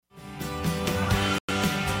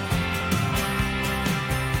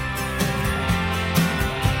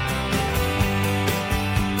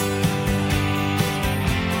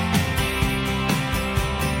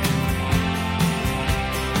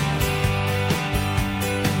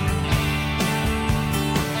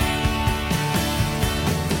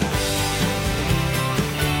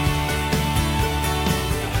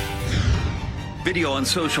video on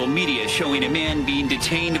social media showing a man being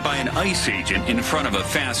detained by an ICE agent in front of a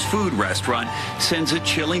fast food restaurant sends a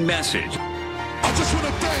chilling message. I just want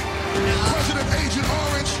to thank President Agent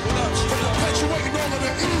Orange for perpetuating all of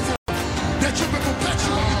the evil that you've been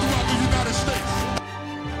perpetuating throughout the United States.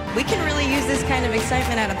 We can really use this kind of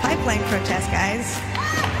excitement at a pipeline protest, guys.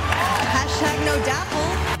 Hashtag no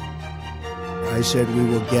dapple. I said we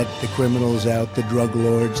will get the criminals out, the drug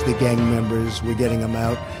lords, the gang members. We're getting them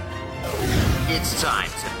out. It's time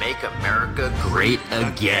to make America great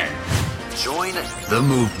again. Join the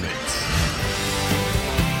movement.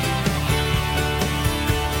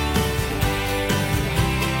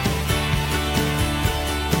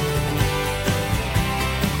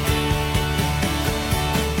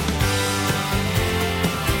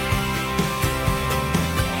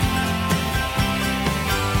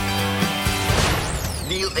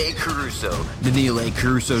 Carousso, the Neil A.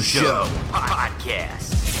 Carousso Show podcast.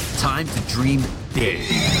 Time to dream big.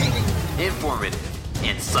 Informative,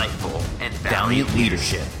 insightful, and valiant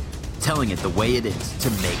leadership. Telling it the way it is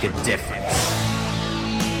to make a difference.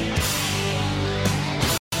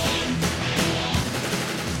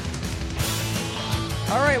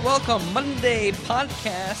 All right, welcome Monday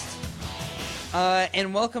podcast.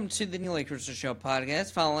 And welcome to the Neil A. Carousso Show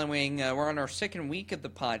podcast. We're on our second week of the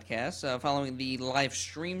podcast, following the live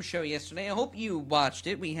stream show yesterday. I hope you watched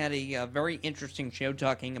it. We had a very interesting show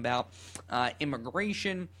talking about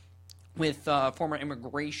immigration with former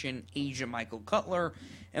immigration agent Michael Cutler,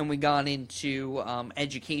 and we got into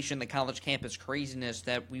education, the college campus craziness,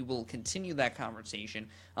 that we will continue that conversation.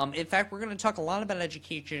 In fact, we're going to talk a lot about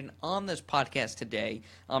education on this podcast today.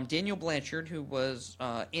 Daniel Blanchard, who was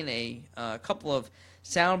in a couple of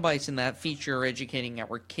sound bites in that feature educating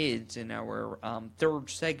our kids in our third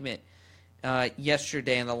segment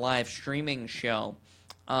yesterday in the live streaming show.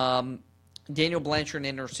 Daniel Blanchard, an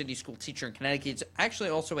inner-city school teacher in Connecticut, is actually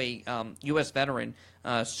also a U.S. veteran,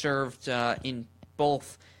 served in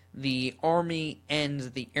both the Army and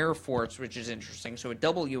the Air Force, which is interesting, so a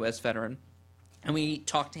double U.S. veteran. And we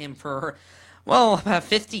talked to him for, well, about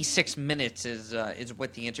 56 minutes is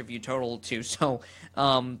what the interview totaled to. So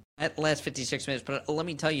at last 56 minutes, but let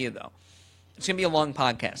me tell you, though, it's going to be a long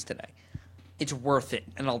podcast today. It's worth it,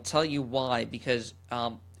 and I'll tell you why, because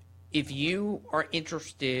if you are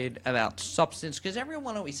interested about substance, because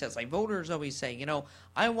everyone always says, like voters always say,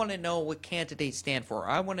 I want to know what candidates stand for.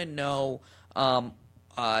 I want to know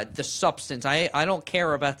the substance. I don't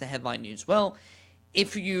care about the headline news. Well,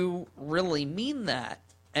 if you really mean that,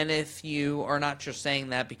 and if you are not just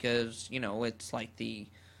saying that because, it's like the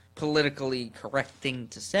politically correct thing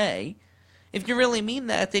to say, if you really mean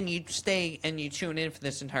that, then you stay and you tune in for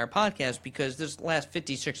this entire podcast, because this last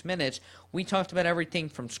 56 minutes, we talked about everything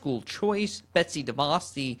from school choice, Betsy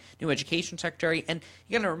DeVos, the new education secretary, and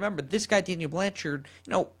you got to remember, this guy, Daniel Blanchard,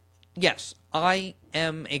 yes, I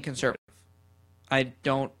am a conservative. I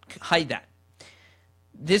don't hide that.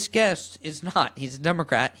 This guest is not. He's a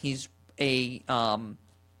Democrat. He's works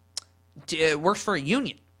for a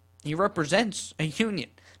union. He represents a union,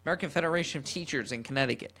 American Federation of Teachers in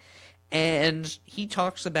Connecticut. And he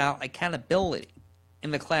talks about accountability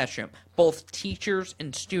in the classroom, both teachers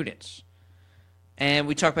and students. And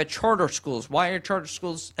we talk about charter schools. Why are charter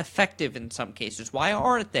schools effective in some cases? Why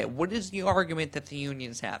aren't they? What is the argument that the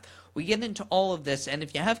unions have? We get into all of this, and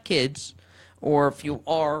if you have kids, or if you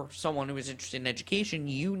are someone who is interested in education,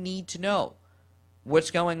 you need to know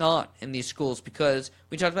what's going on in these schools, because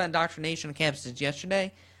we talked about indoctrination on campuses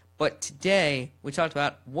yesterday, but today we talked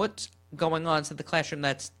about what's going on inside the classroom.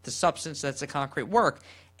 That's the substance, that's the concrete work.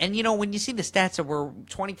 And, when you see the stats that we're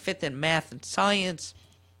 25th in math and science,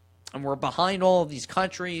 and we're behind all of these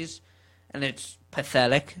countries, and it's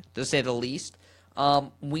pathetic, to say the least,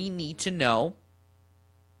 we need to know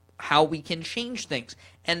how we can change things.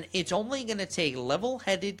 And it's only going to take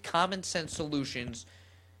level-headed, common-sense solutions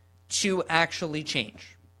to actually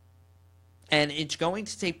change. And it's going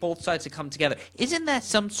to take both sides to come together. Isn't that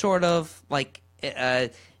some sort of,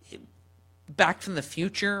 Back from the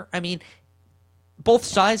Future? I mean, both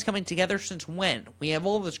sides coming together since when? We have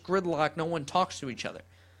all this gridlock, no one talks to each other.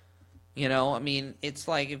 It's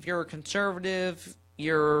like if you're a conservative,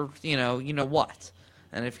 you're, you know what.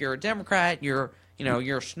 And if you're a Democrat, you're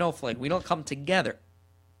a snowflake. We don't come together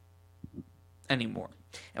anymore.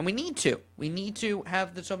 And we need to. We need to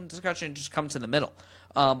have this open discussion and just come to the middle.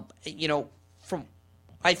 I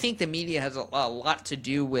think the media has a lot to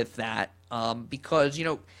do with that, because,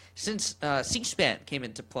 since C-SPAN came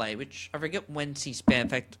into play, which I forget when C-SPAN, in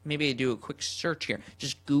fact, maybe I do a quick search here,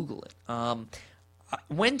 just Google it.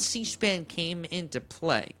 When C-SPAN came into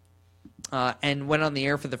play and went on the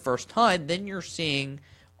air for the first time, then you're seeing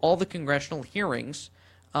all the congressional hearings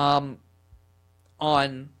on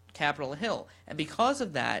Capitol Hill. And because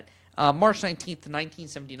of that, March 19th,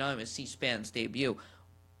 1979 was C-SPAN's debut.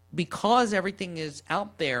 Because everything is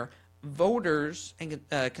out there, voters and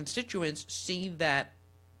constituents see that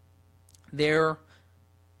their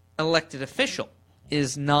elected official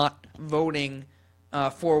is not voting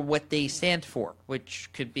for what they stand for, which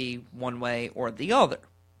could be one way or the other.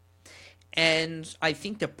 And I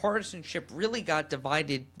think the partisanship really got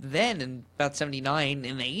divided then in about 79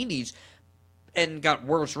 in the 80s and got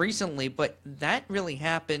worse recently, but that really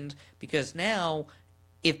happened because now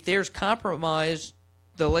if there's compromise,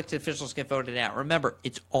 the elected officials get voted out. Remember,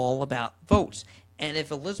 it's all about votes. And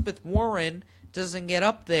if Elizabeth Warren doesn't get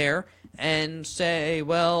up there and say,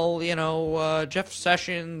 well, Jeff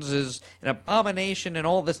Sessions is an abomination and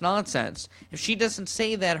all this nonsense, if she doesn't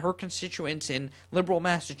say that, her constituents in liberal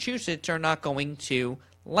Massachusetts are not going to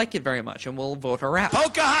like it very much and will vote her out.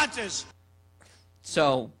 Pocahontas!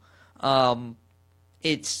 So,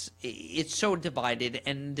 it's so divided,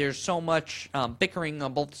 and there's so much bickering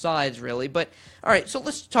on both sides, really. But, all right, so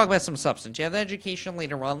let's talk about some substance. You have education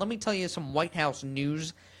later on. Let me tell you some White House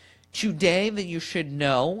news today that you should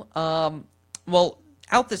know. Well,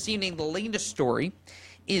 out this evening, the latest story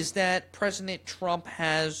is that President Trump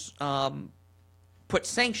has put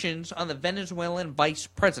sanctions on the Venezuelan vice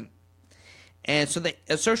president. And so the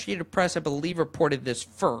Associated Press, I believe, reported this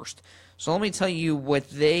first. So let me tell you what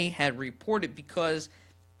they had reported, because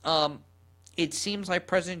it seems like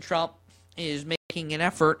President Trump is making an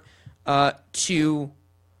effort to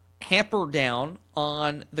hamper down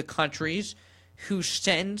on the countries who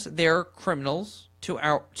send their criminals to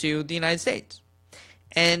the United States.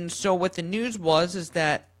 And so what the news was is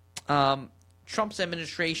that Trump's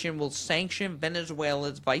administration will sanction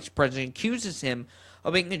Venezuela's vice president, accuses him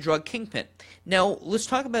of being a drug kingpin. Now, let's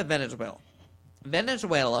talk about Venezuela.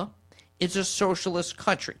 Venezuela is a socialist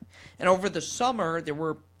country. And over the summer, there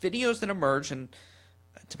were videos that emerged, and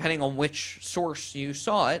depending on which source you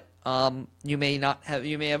saw it, you may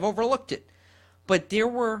have overlooked it. But there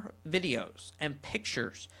were videos and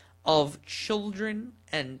pictures of children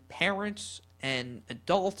and parents and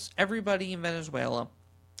adults, everybody in Venezuela,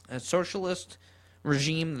 a socialist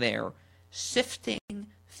regime there, sifting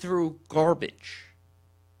through garbage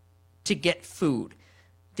to get food.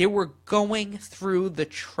 They were going through the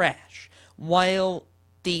trash, while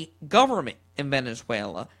the government in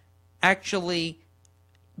Venezuela actually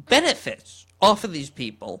benefits off of these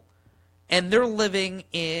people, and they're living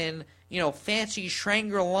in, fancy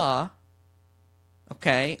Shangri-La,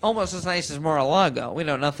 okay, almost as nice as Mar-a-Lago. We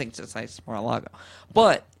know nothing's as nice as Mar-a-Lago.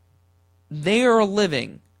 But they are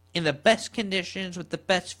living in the best conditions with the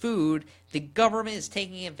best food. The government is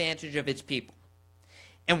taking advantage of its people.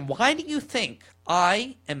 And why do you think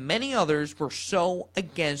I and many others were so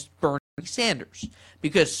against Bernie Sanders?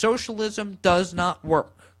 Because socialism does not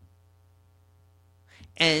work.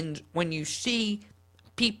 And when you see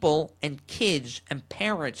people and kids and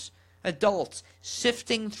parents, adults,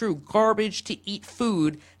 sifting through garbage to eat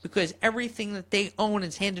food because everything that they own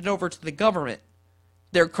is handed over to the government,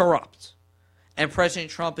 they're corrupt. And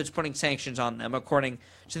President Trump is putting sanctions on them, according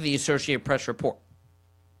to the Associated Press report.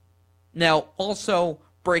 Now, also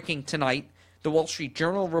breaking tonight, the Wall Street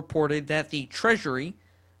Journal reported that the Treasury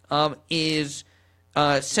is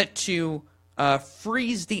set to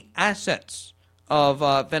freeze the assets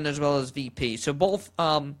of Venezuela's VP. So both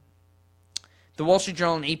the Wall Street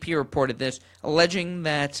Journal and AP reported this, alleging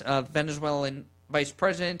that Venezuelan vice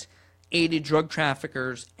president aided drug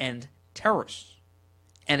traffickers and terrorists.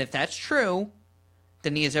 And if that's true,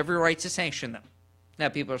 then he has every right to sanction them. Now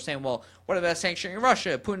people are saying, well, what about sanctioning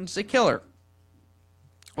Russia? Putin's a killer.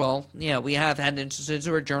 Well, yeah, we have had instances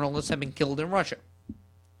where journalists have been killed in Russia.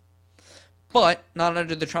 But not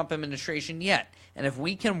under the Trump administration yet. And if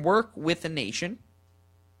we can work with a nation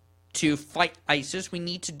to fight ISIS, we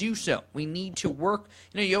need to do so. We need to work.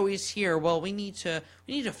 You always hear, well, we need to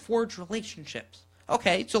forge relationships.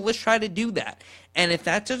 Okay, so let's try to do that. And if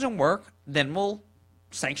that doesn't work, then we'll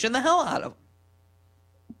sanction the hell out of them.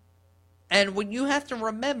 And what you have to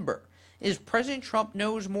remember is President Trump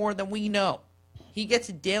knows more than we know. He gets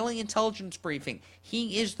a daily intelligence briefing.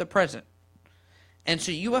 He is the president. And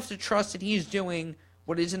so you have to trust that he is doing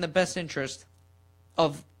what is in the best interest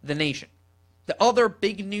of the nation. The other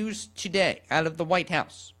big news today out of the White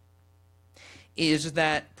House is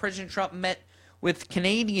that President Trump met with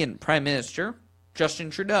Canadian Prime Minister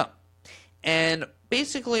Justin Trudeau. And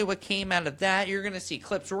basically what came out of that, you're going to see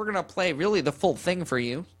clips. We're going to play really the full thing for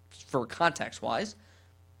you, for context-wise.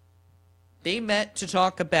 They met to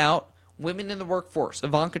talk about women in the workforce.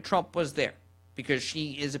 Ivanka Trump was there because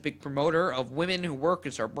she is a big promoter of women who work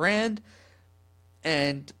as her brand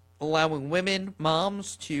and allowing women,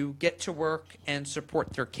 moms, to get to work and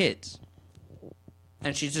support their kids.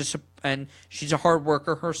 And she's a hard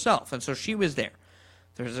worker herself, and so she was there.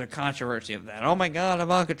 There's a controversy of that. Oh my God,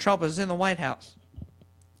 Ivanka Trump is in the White House.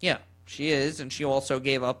 Yeah, she is, and she also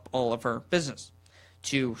gave up all of her business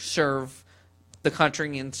to serve the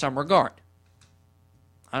country in some regard.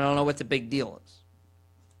 I don't know what the big deal is.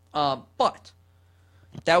 But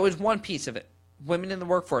that was one piece of it. Women in the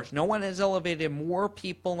workforce. No one has elevated more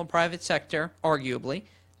people in the private sector, arguably,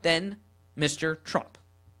 than Mr. Trump.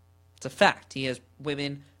 It's a fact. He has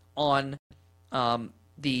women on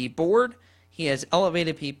the board. He has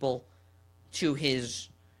elevated people to his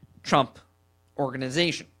Trump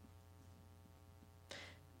organization.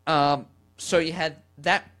 So you had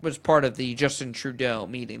that was part of the Justin Trudeau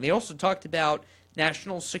meeting. They also talked about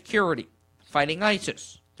national security, fighting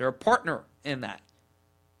ISIS. They're a partner in that.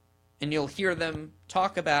 And you'll hear them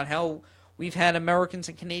talk about how we've had Americans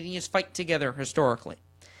and Canadians fight together historically.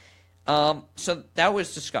 So that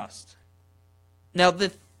was discussed. Now,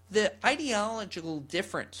 the ideological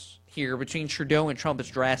difference here between Trudeau and Trump is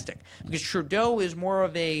drastic. Because Trudeau is more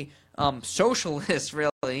of a socialist,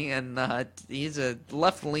 really, and he's a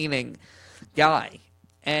left-leaning guy.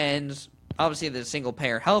 And obviously the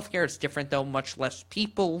single-payer health care, it's different, though, much less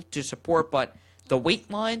people to support, but the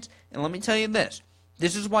wait lines, and let me tell you this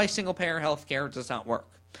is why single-payer health care does not work.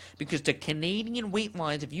 Because the Canadian wait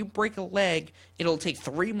lines, if you break a leg, it'll take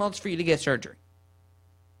 3 months for you to get surgery.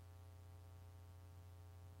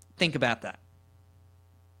 Think about that.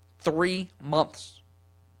 3 months.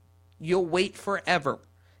 You'll wait forever.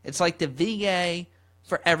 It's like the VA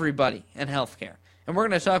for everybody in healthcare. And we're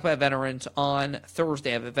going to talk about veterans on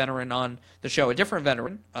Thursday. I have a veteran on the show, a different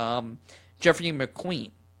veteran, Jeffrey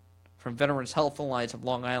McQueen from Veterans Health Alliance of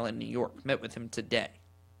Long Island, New York. Met with him today.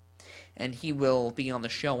 And he will be on the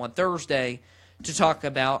show on Thursday to talk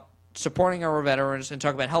about supporting our veterans and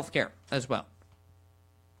talk about healthcare as well.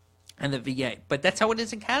 And the VA. But that's how it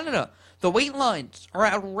is in Canada. The wait lines are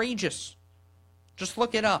outrageous. Just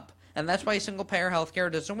look it up. And that's why single-payer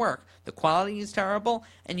healthcare doesn't work. The quality is terrible,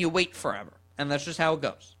 and you wait forever. And that's just how it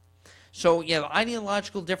goes. So you have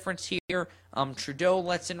ideological difference here. Trudeau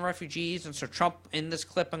lets in refugees, and so Trump, in this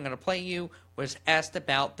clip I'm going to play you, was asked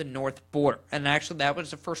about the north border. And actually, that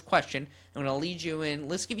was the first question. I'm going to lead you in.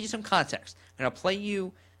 Let's give you some context. I'm going to play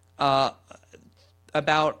you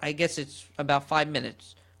about, I guess it's about 5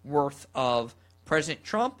 minutes worth of President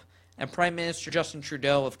Trump and Prime Minister Justin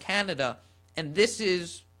Trudeau of Canada. And this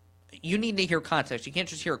is, you need to hear context. You can't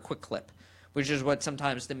just hear a quick clip, which is what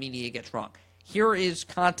sometimes the media gets wrong. Here is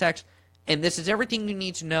context, and this is everything you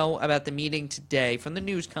need to know about the meeting today from the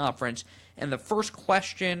news conference. And the first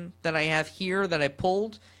question that I have here that I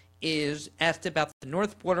pulled is asked about the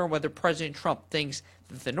north border, whether President Trump thinks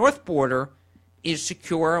that the north border is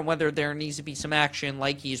secure and whether there needs to be some action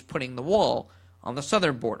like he's putting the wall on the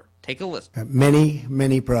southern border. Take a listen. Many,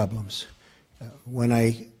 many problems. When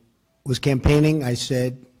I was campaigning, I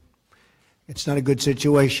said, it's not a good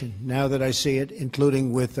situation. Now that I see it,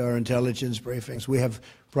 including with our intelligence briefings, we have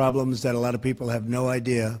problems that a lot of people have no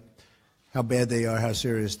idea how bad they are, how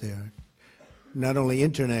serious they are. Not only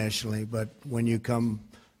internationally, but when you come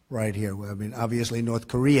right here. I mean, obviously, North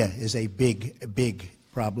Korea is a big, big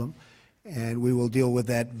problem, and we will deal with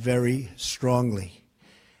that very strongly.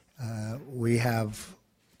 We have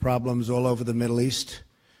problems all over the Middle East.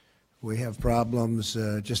 We have problems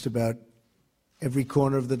just about every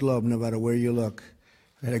corner of the globe, no matter where you look.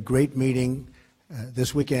 I had a great meeting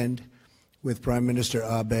this weekend with Prime Minister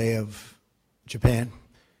Abe of Japan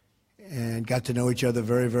and got to know each other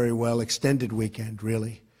very, very well. Extended weekend,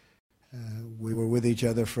 really. We were with each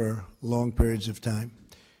other for long periods of time,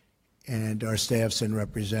 and our staffs and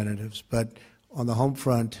representatives. But on the home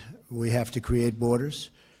front, we have to create borders.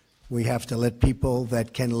 We have to let people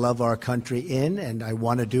that can love our country in, and I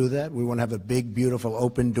want to do that. We want to have a big, beautiful,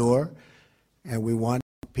 open door, and we want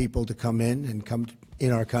people to come in and come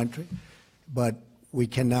in our country. But we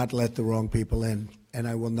cannot let the wrong people in, and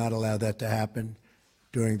I will not allow that to happen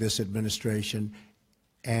during this administration.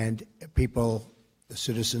 And people, the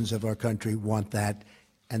citizens of our country, want that,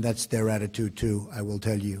 and that's their attitude too, I will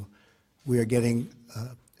tell you. We are getting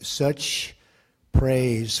such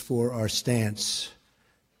praise for our stance,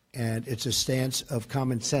 and it's a stance of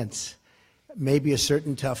common sense. Maybe a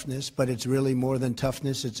certain toughness, but it's really more than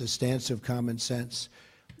toughness. It's a stance of common sense,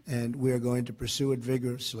 and we are going to pursue it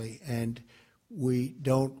vigorously. And we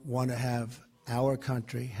don't want to have our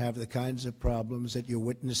country have the kinds of problems that you're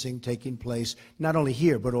witnessing taking place, not only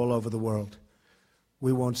here, but all over the world.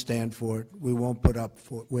 We won't stand for it. We won't put up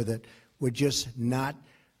with it. We're just not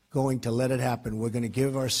going to let it happen. We're going to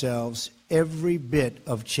give ourselves every bit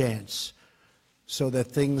of chance so that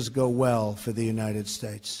things go well for the United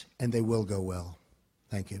States, and they will go well.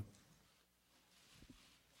 Thank you.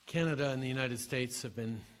 Canada and the United States have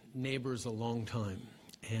been neighbors a long time,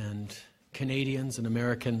 and Canadians and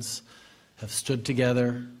Americans have stood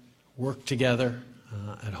together, worked together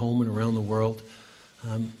at home and around the world.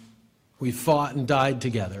 We fought and died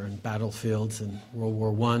together in battlefields in World War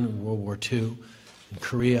I and World War II, in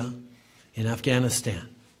Korea, in Afghanistan.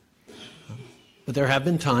 But there have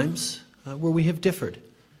been times where we have differed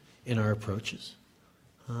in our approaches,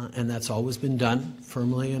 and that's always been done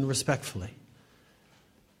firmly and respectfully.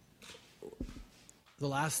 The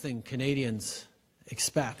last thing Canadians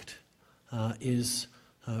expect is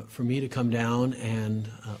for me to come down and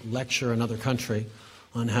lecture another country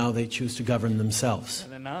on how they choose to govern themselves.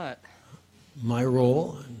 They're not. My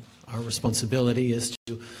role and our responsibility is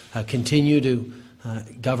to continue to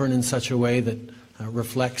govern in such a way that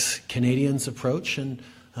reflects Canadians' approach and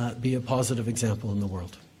be a positive example in the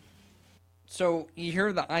world. So you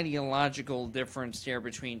hear the ideological difference there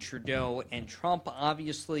between Trudeau and Trump,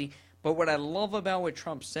 obviously. But what I love about what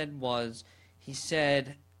Trump said was he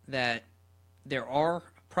said that there are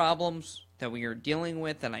problems that we are dealing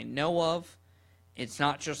with that I know of. It's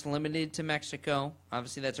not just limited to Mexico.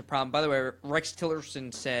 Obviously, that's a problem. By the way, Rex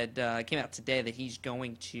Tillerson said, came out today that he's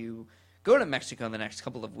going to go to Mexico in the next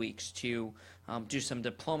couple of weeks to do some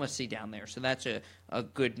diplomacy down there. So that's a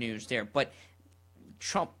good news there. But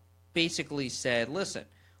Trump basically said, listen,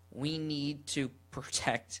 we need to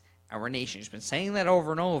protect our nation. He's been saying that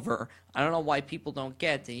over and over. I don't know why people don't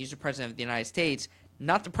get that he's the president of the United States,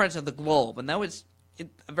 not the president of the globe. And that was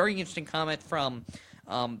a very interesting comment from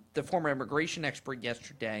the former immigration expert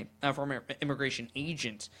yesterday, former immigration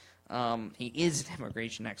agent. He is an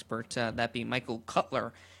immigration expert, that being Michael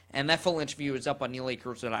Cutler. And that full interview is up on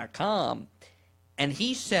NeilAcarousso.com. And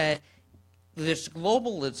he said this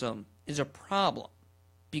globalism is a problem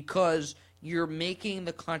because you're making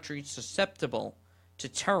the country susceptible to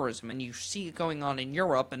terrorism, and you see it going on in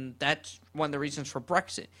Europe, and that's one of the reasons for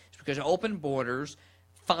Brexit. It's because open borders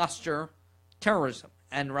foster terrorism,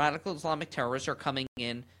 and radical Islamic terrorists are coming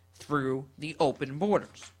in through the open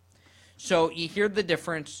borders. So you hear the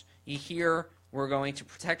difference. You hear we're going to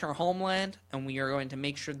protect our homeland, and we are going to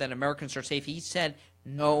make sure that Americans are safe. He said,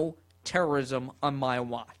 no terrorism on my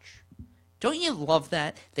watch. Don't you love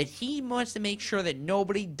that? That he wants to make sure that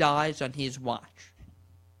nobody dies on his watch.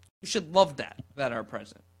 You should love that about our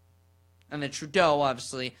president. And then Trudeau,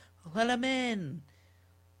 obviously, let him in.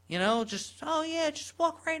 You know, just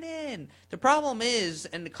walk right in. The problem is,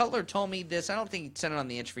 and Cutler told me this, I don't think he said it on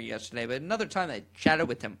the interview yesterday, but another time I chatted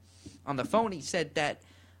with him on the phone, he said that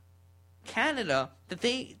Canada, that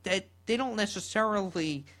they don't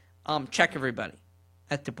necessarily check everybody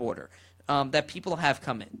at the border, that people have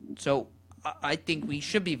come in. So I think we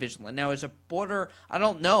should be vigilant. Now, as a border, I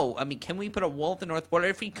don't know. I mean, can we put a wall at the north border?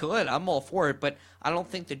 If we could, I'm all for it, but I don't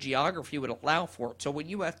think the geography would allow for it. So what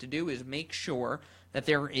you have to do is make sure that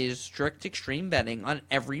there is strict extreme vetting on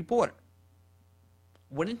every border.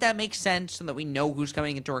 Wouldn't that make sense so that we know who's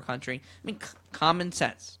coming into our country? I mean, common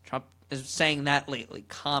sense. Trump is saying that lately.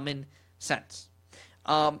 Common sense.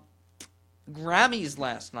 Grammys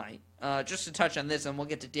last night. Just to touch on this, and we'll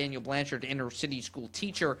get to Daniel Blanchard, inner city school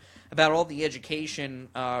teacher, about all the education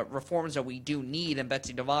reforms that we do need, and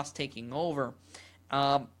Betsy DeVos taking over.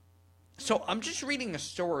 So I'm just reading a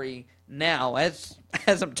story now, as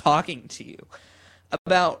I'm talking to you,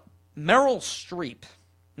 about Meryl Streep.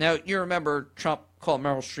 Now, you remember Trump called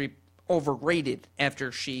Meryl Streep overrated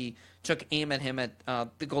after she took aim at him at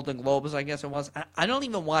the Golden Globes, I guess it was. I don't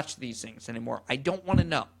even watch these things anymore. I don't want to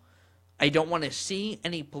know. I don't want to see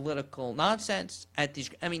any political nonsense at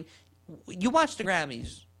these. I mean, you watch the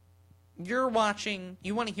Grammys. You want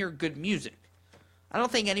to hear good music. I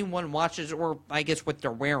don't think anyone watches, or I guess what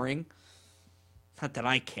they're wearing. Not that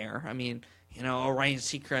I care. I mean, Ryan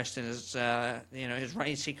Seacrest and his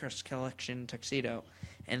Ryan Seacrest collection tuxedo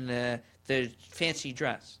and the fancy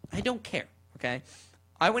dress. I don't care, okay?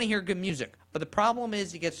 I want to hear good music. But the problem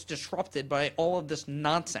is it gets disrupted by all of this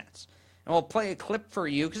nonsense. And I'll play a clip for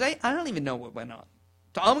you, because I don't even know what went on.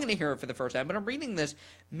 So I'm going to hear it for the first time, but I'm reading this.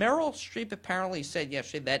 Meryl Streep apparently said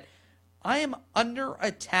yesterday that I am under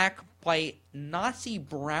attack by Nazi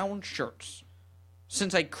brown shirts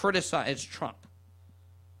since I criticized Trump.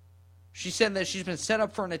 She said that she's been set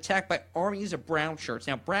up for an attack by armies of brown shirts.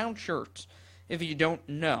 Now, brown shirts, if you don't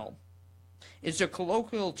know, is a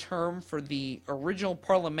colloquial term for the original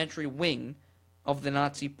parliamentary wing of the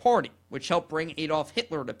Nazi Party, which helped bring Adolf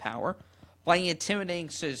Hitler to power by intimidating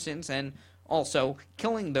citizens and also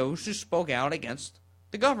killing those who spoke out against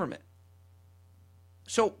the government.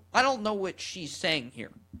 So I don't know what she's saying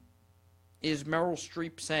here. Is Meryl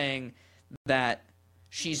Streep saying that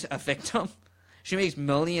she's a victim? She makes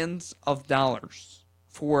millions of dollars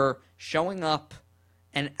for showing up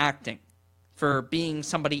and acting, for being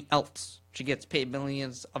somebody else. She gets paid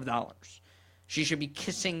millions of dollars. She should be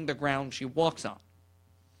kissing the ground she walks on.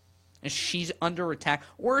 And she's under attack.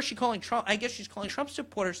 Or is she calling Trump? I guess she's calling Trump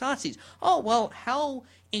supporters Nazis. Oh, well, how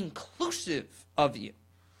inclusive of you.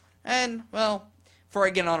 And, well, before I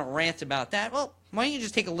get on a rant about that, well, why don't you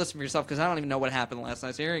just take a listen for yourself, because I don't even know what happened last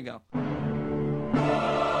night. So here you go.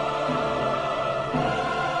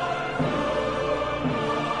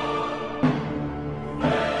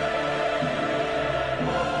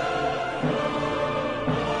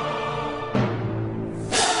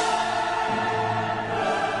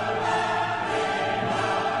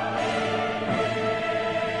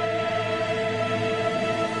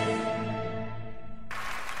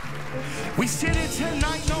 We sit here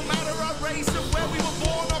tonight, no matter our race or where we were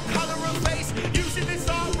born or color of face. Using this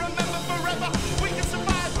art, remember forever, we can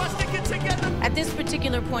survive by sticking together. At this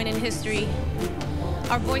particular point in history,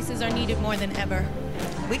 our voices are needed more than ever.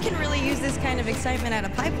 We can really use this kind of excitement at a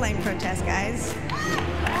pipeline protest, guys.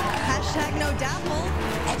 Hashtag no dapple.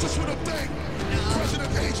 I just want to thank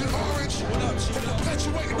President Agent Orange for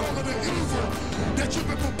perpetuating all of the evil that you've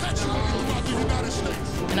been perpetuating throughout the United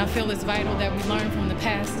States. And I feel it's vital that we learn from the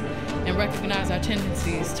past and recognize our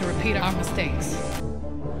tendencies to repeat our mistakes.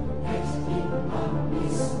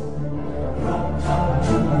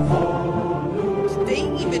 Do they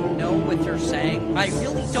even know what they're saying? I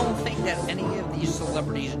really don't think that any of these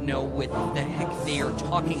celebrities know what the heck they are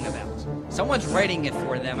talking about. Someone's writing it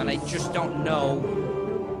for them, and I just don't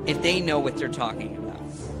know if they know what they're talking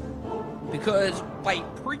about. Because by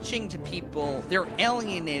preaching to people, they're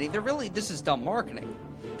alienating. This is dumb marketing.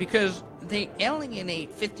 Because they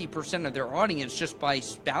alienate 50% of their audience just by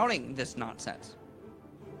spouting this nonsense.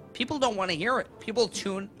 People don't want to hear it. People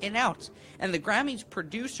tune it out. And the Grammys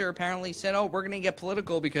producer apparently said, oh, we're going to get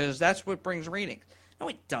political because that's what brings ratings. No,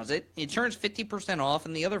 it doesn't. It turns 50% off,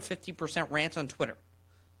 and the other 50% rants on Twitter.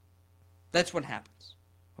 That's what happens.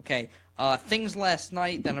 Okay? Things last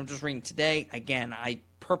night that I'm just reading today. Again, I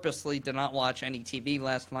purposely did not watch any TV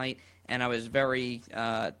last night, and I was very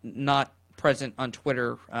not present on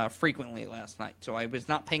Twitter frequently last night, so I was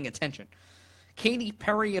not paying attention. Katy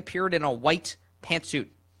Perry appeared in a white pantsuit.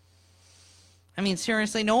 I mean,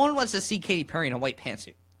 seriously, no one wants to see Katy Perry in a white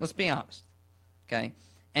pantsuit. Let's be honest. Okay?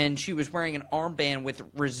 And she was wearing an armband with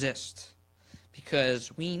resist,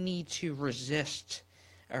 because we need to resist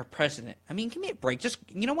our president. I mean, give me a break. Just,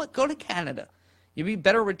 you know what? Go to Canada. You'd be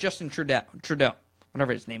better with Justin Trudeau,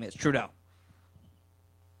 whatever his name is, Trudeau.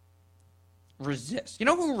 Resist. You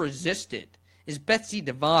know who resisted? Is Betsy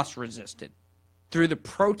DeVos resisted through the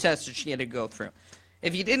protests that she had to go through.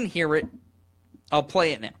 If you didn't hear it, I'll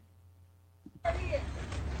play it now.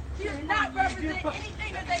 You do not represent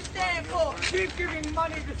anything that they stand for. Keep giving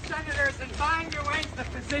money to senators and buying your way into the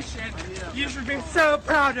position. You should be so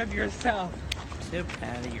proud of yourself. So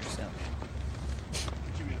proud of yourself.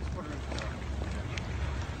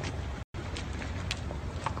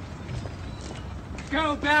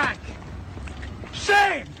 Go back.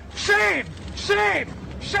 Shame! Shame! Shame!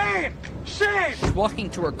 Shame! Shame! She's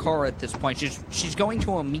walking to her car at this point. She's going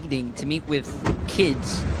to a meeting to meet with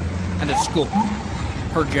kids at a school.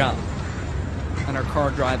 Her job. And her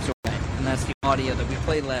car drives away. And that's the audio that we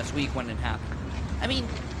played last week when it happened. I mean,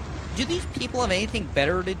 do these people have anything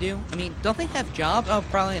better to do? I mean, don't they have jobs? Oh,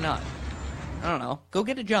 probably not. I don't know. Go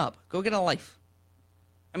get a job. Go get a life.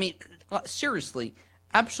 I mean, seriously,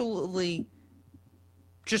 absolutely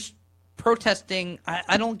just protesting.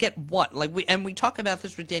 I don't get what. Like we talk about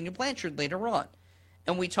this with Daniel Blanchard later on.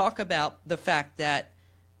 And we talk about the fact that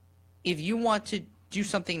if you want to do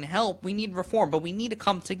something to help, we need reform, but we need to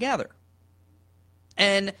come together.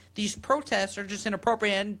 And these protests are just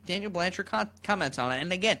inappropriate, and Daniel Blanchard comments on it.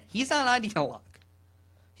 And again, he's not an ideologue.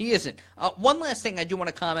 He isn't. One last thing I do want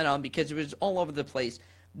to comment on, because it was all over the place.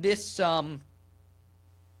 This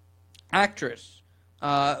actress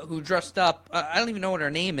who dressed up, I don't even know what her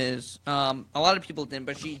name is. A lot of people didn't,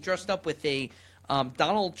 but she dressed up with a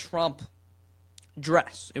Donald Trump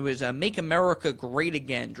dress. It was a Make America Great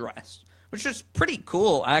Again dress, which was pretty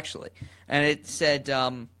cool, actually. And it said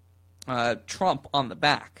Trump on the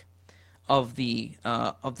back of the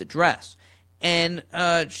dress. And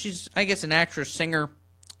she's, I guess, an actress, singer.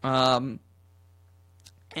 And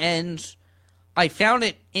I found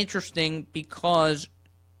it interesting because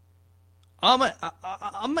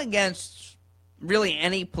I'm against really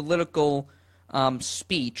any political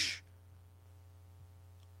speech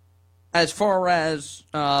as far as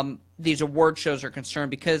these award shows are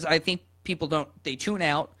concerned, because I think people they tune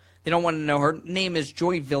out. They don't want to know. Her name is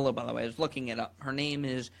Joy Villa, by the way. I was looking it up. Her name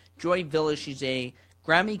is Joy Villa. She's a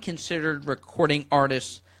Grammy-considered recording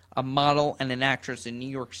artist, a model, and an actress in New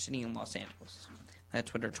York City and Los Angeles.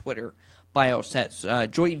 That's what her Twitter bio says.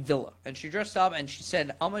 Joy Villa. And she dressed up and she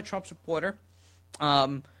said, I'm a Trump supporter.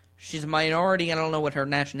 She's a minority. I don't know what her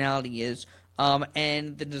nationality is.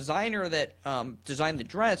 And the designer that designed the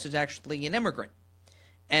dress is actually an immigrant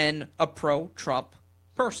and a pro-Trump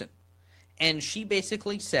person. And she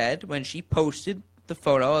basically said, when she posted the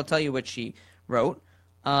photo, I'll tell you what she wrote,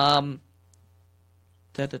 go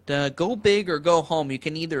big or go home. You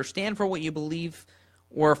can either stand for what you believe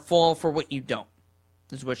or fall for what you don't,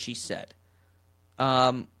 is what she said.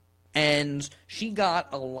 And she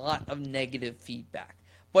got a lot of negative feedback.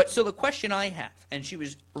 But so the question I have, and she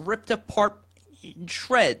was ripped apart in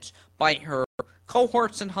shreds by her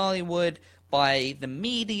cohorts in Hollywood, by the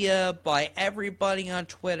media, by everybody on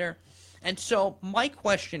Twitter. And so my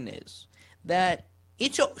question is that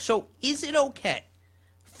is it okay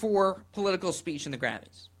for political speech in the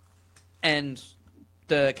Grammys and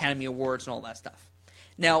the Academy Awards and all that stuff?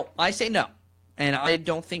 Now, I say no, and I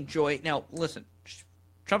don't think Joy... Now, listen,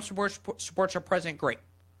 Trump supports our president, great.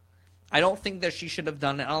 I don't think that she should have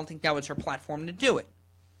done it. I don't think that was her platform to do it.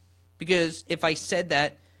 Because if I said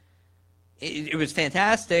that it was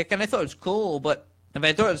fantastic, and I thought it was cool, but if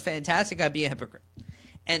I thought it was fantastic, I'd be a hypocrite.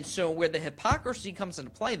 And so where the hypocrisy comes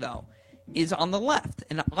into play, though, is on the left.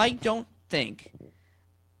 And I don't think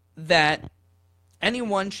that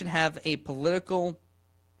anyone should have a political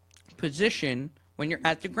position when you're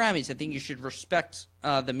at the Grammys. I think you should respect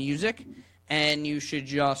the music, and you should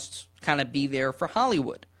just kind of be there for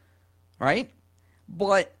Hollywood, right?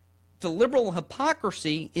 But the liberal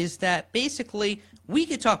hypocrisy is that basically we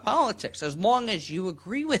could talk politics as long as you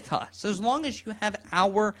agree with us, as long as you have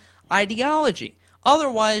our ideology.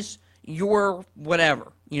 Otherwise, you're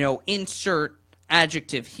whatever, insert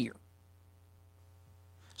adjective here.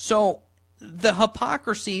 So the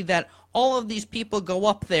hypocrisy that all of these people go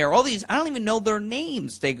up there, I don't even know their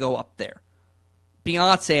names, they go up there.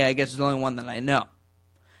 Beyonce, I guess, is the only one that I know.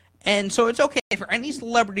 And so it's okay for any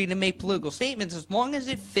celebrity to make political statements as long as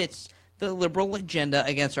it fits the liberal agenda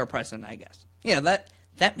against our president, I guess.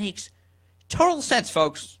 That makes total sense,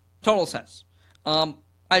 folks. Total sense.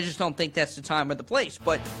 I just don't think that's the time or the place.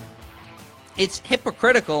 But it's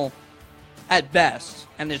hypocritical at best,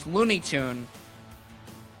 and there's Looney Tune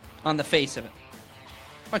on the face of it.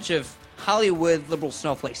 Bunch of Hollywood liberal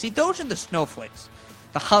snowflakes. See, those are the snowflakes.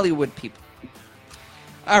 The Hollywood people.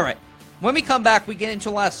 All right. When we come back, we get into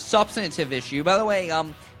a last substantive issue. By the way,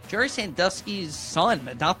 Jerry Sandusky's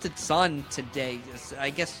adopted son today,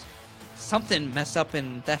 I guess something messed up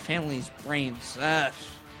in that family's brains.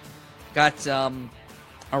 Got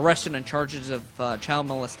arrested on charges of child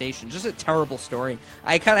molestation. Just a terrible story.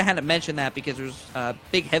 I kind of had to mention that because there was a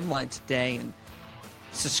big headline today, and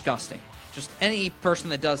it's disgusting. Just any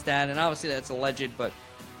person that does that, and obviously that's alleged, but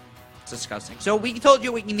it's disgusting. So we told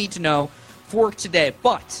you what you need to know for today,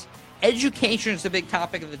 but education is the big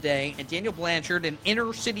topic of the day, and Daniel Blanchard, an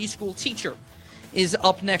inner-city school teacher, is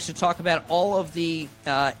up next to talk about all of the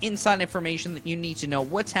inside information that you need to know.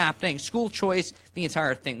 What's happening, school choice, the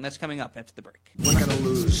entire thing. That's coming up after the break. We're not going to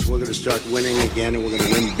lose. We're going to start winning again, and we're going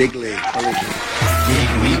to win big league. Big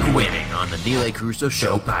League Winning on the Neil A. Carousso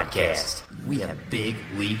Show podcast. We have big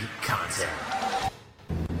league content.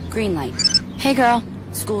 Green light. Hey girl,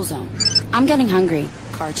 school zone. I'm getting hungry.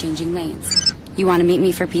 Car changing lanes. You want to meet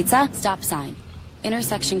me for pizza? Stop sign.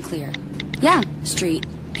 Intersection clear. Yeah, street.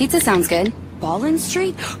 Pizza sounds good. Ballin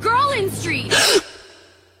Street? Girlin Street!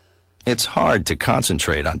 It's hard to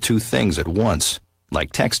concentrate on two things at once,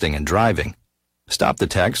 like texting and driving. Stop the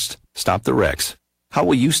text, stop the wrecks. How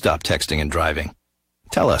will you stop texting and driving?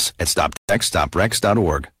 Tell us at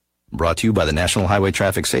stoptextstoprex.org. Brought to you by the National Highway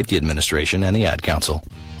Traffic Safety Administration and the Ad Council.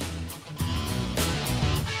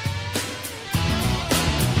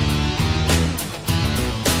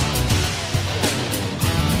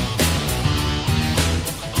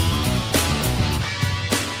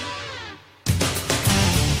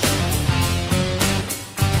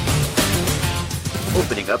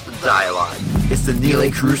 Opening up the dialogue. It's the Neil A.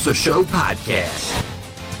 Carousso Show podcast.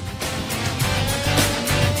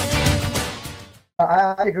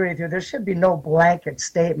 I agree with you. There should be no blanket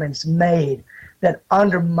statements made that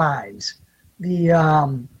undermines the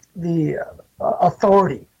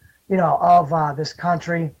authority, of this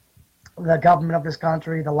country, the government of this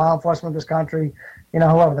country, the law enforcement of this country,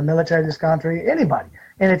 whoever, the military of this country, anybody.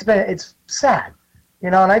 And it's sad,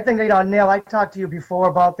 and I think, Neil, I talked to you before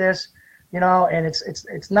about this. And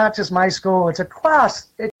it's not just my school. It's across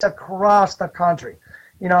the country.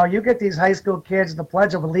 You get these high school kids, the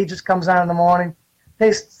Pledge of Allegiance comes on in the morning.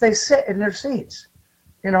 They sit in their seats.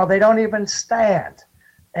 They don't even stand.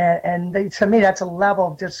 And to me, that's a level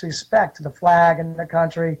of disrespect to the flag and the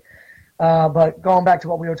country. But going back to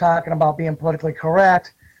what we were talking about, being politically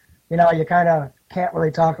correct, you kind of can't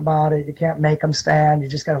really talk about it. You can't make them stand. You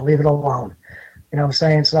just got to leave it alone. You know what I'm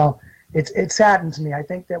saying? So it saddens me. I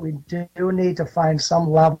think that we do need to find some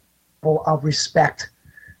level of respect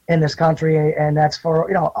in this country, and that's for,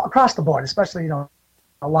 across the board, especially,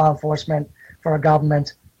 law enforcement, for our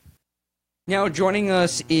government. Now joining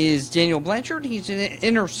us is Daniel Blanchard. He's an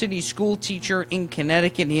inner city school teacher in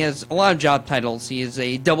Connecticut. He has a lot of job titles. He is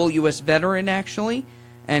a WS veteran, actually,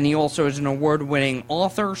 and he also is an award-winning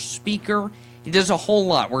author, speaker. He does a whole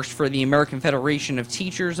lot. Works for the American Federation of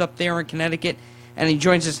Teachers up there in Connecticut, and he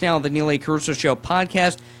joins us now on the Neil A. Carousso Show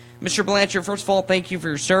podcast. Mr. Blanchard, first of all, thank you for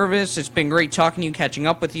your service. It's been great talking to you, catching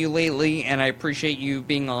up with you lately, and I appreciate you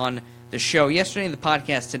being on the show yesterday and the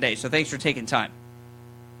podcast today. So thanks for taking time.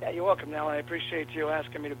 Yeah, you're welcome, Nell. I appreciate you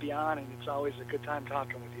asking me to be on, and it's always a good time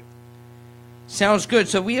talking with you. Sounds good.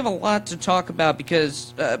 So we have a lot to talk about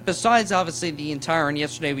because besides, obviously, the entire, and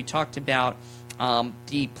yesterday we talked about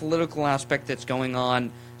the political aspect that's going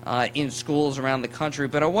on in schools around the country,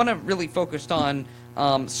 but I want to really focus on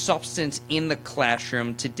substance in the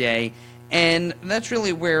classroom today, and that's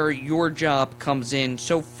really where your job comes in.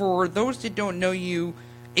 So for those that don't know you,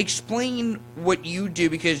 explain what you do,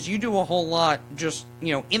 because you do a whole lot just,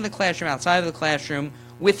 in the classroom, outside of the classroom,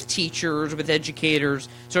 with teachers, with educators.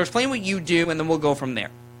 So explain what you do, and then we'll go from there.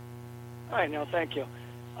 All right, Neil, thank you.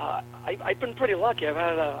 I've been pretty lucky. I've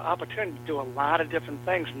had an opportunity to do a lot of different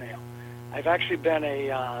things, Neil. I've actually been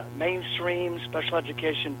a mainstream special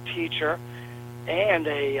education teacher and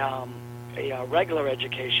a regular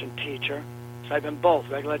education teacher. So I've been both,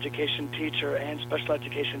 regular education teacher and special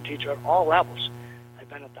education teacher at all levels. I've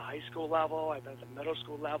been at the high school level, I've been at the middle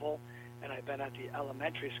school level, and I've been at the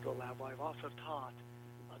elementary school level. I've also taught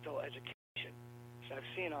adult education. So I've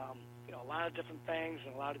seen a lot of different things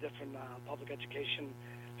and a lot of different public education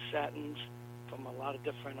settings from a lot of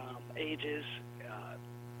different ages.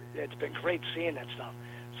 It's been great seeing that stuff.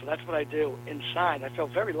 So that's what I do inside. I feel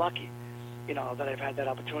very lucky, that I've had that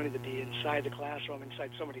opportunity to be inside the classroom,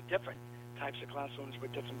 inside so many different types of classrooms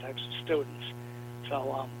with different types of students.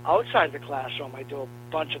 So outside the classroom, I do a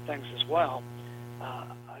bunch of things as well. I'm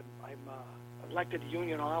elected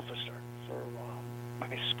union officer for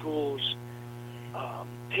my school's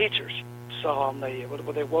teachers. So I'm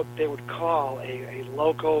what they would call a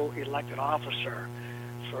local elected officer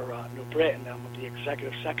for New Britain. I'm the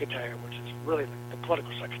executive secretary, which is really the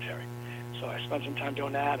political secretary. So I spend some time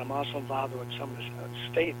doing that. I'm also involved with some of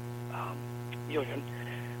the state union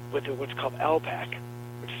with what's called LPAC,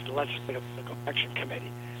 which is the Legislative Action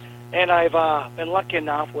Committee. And I've been lucky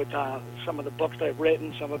enough with some of the books that I've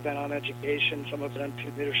written. Some have been on education, some have been on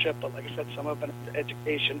leadership, but like I said, some have been on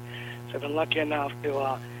education. So I've been lucky enough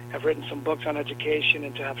to have written some books on education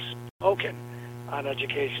and to have spoken on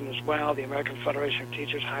education as well. The American Federation of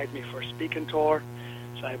Teachers hired me for a speaking tour,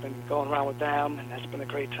 so I've been going around with them, and that's been a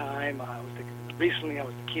great time. Recently I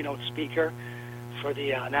was the keynote speaker for the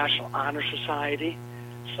National Honor Society.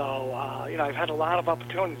 So, I've had a lot of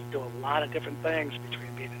opportunities to do a lot of different things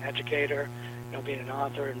between being an educator, being an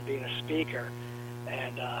author, and being a speaker.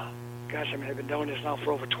 And, I've been doing this now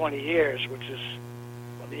for over 20 years, which is,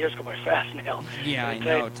 the years go by fast now. Yeah, I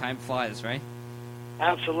know. Time flies, right?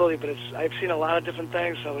 Absolutely, but I've seen a lot of different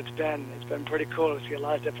things, so it's been pretty cool to see a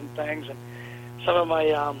lot of different things. And some of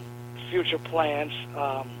my future plans,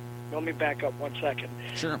 let me back up 1 second.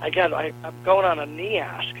 Sure. I'm going on a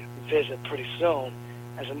NEASC visit pretty soon,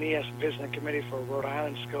 as a NEASC visiting committee for Rhode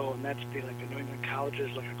Island School, and that's be like the New England Colleges,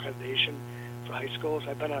 like accreditation for high schools.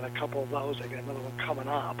 I've been on a couple of those. I got another one coming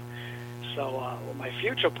up. So my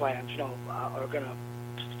future plans, are going to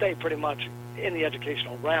stay pretty much in the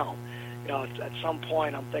educational realm. At some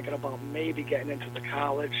point, I'm thinking about maybe getting into the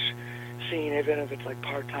college scene, even if it's like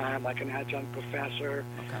part-time, like an adjunct professor.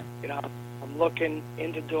 Okay. I'm looking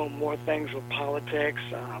into doing more things with politics.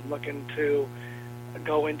 I'm looking to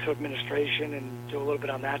go into administration and do a little bit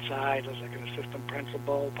on that side, as like an assistant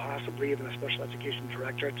principal, possibly even a special education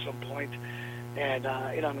director at some point. And,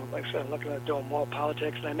 like I said, I'm looking at doing more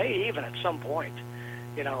politics, and I may even at some point,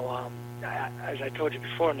 as I told you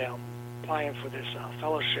before now, I'm applying for this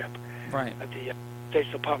fellowship right at the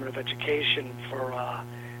State's Department of Education for,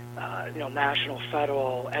 national,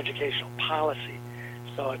 federal educational policy.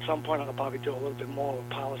 So at some point I'll probably do a little bit more with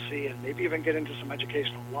policy and maybe even get into some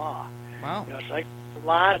educational law. Wow. It's like a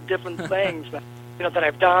lot of different things that that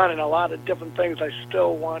I've done, and a lot of different things I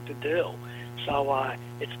still want to do. So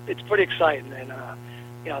it's pretty exciting,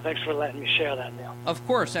 and thanks for letting me share that, Neil. Of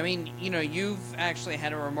course. I mean, you've actually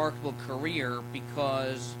had a remarkable career,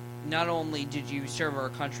 because not only did you serve our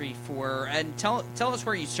country and tell us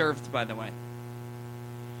where you served, by the way.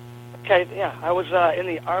 Okay, yeah, I was in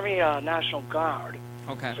the Army National Guard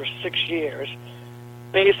for 6 years,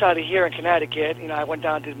 based out of here in Connecticut. I went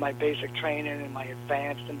down, did my basic training and my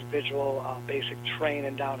advanced individual basic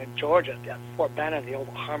training down in Georgia at Fort Benning, the old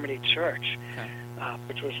Harmony Church,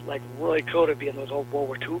 which was like really cool to be in those old World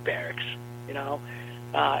War II barracks,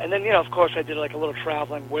 and then, of course, I did like a little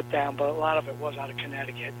traveling with them, but a lot of it was out of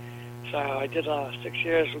Connecticut. So I did 6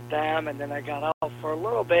 years with them, and then I got out for a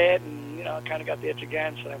little bit, and kind of got the itch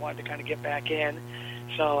again, so I wanted to kind of get back in.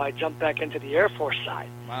 So I jumped back into the Air Force side.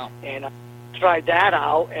 Wow. And tried that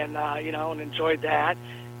out, and and enjoyed that,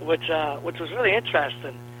 which was really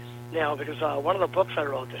interesting, because one of the books I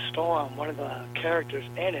wrote, The Storm, one of the characters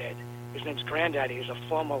in it, his name's Granddaddy. He's a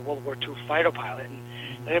former World War II fighter pilot, and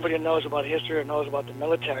anybody who knows about history or knows about the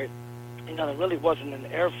military, there really wasn't an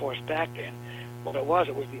Air Force back then. What it was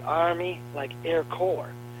the Army, Air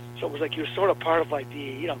Corps. So it was like you were sort of part of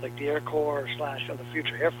the Air Corps / the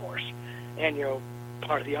future Air Force, and you're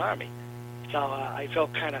part of the Army. So I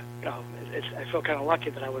felt kind of, I feel kind of lucky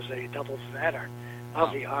that I was a double veteran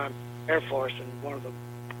of the Army Air Force, and one of the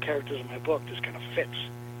characters in my book just kind of fits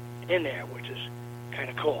in there, which is kind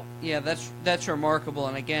of cool. Yeah, that's remarkable.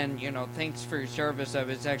 And again, thanks for your service. I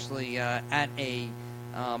was actually at a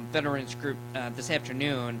veterans group this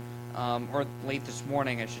afternoon, or late this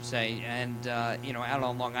morning, I should say, and out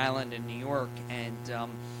on Long Island in New York, and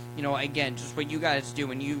again, just what you guys do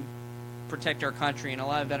when you protect our country. And a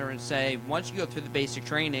lot of veterans say once you go through the basic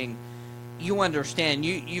training, you understand.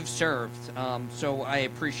 You've served, so I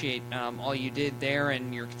appreciate all you did there,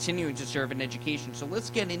 and you're continuing to serve in education. So let's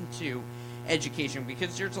get into education,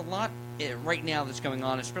 because there's a lot right now that's going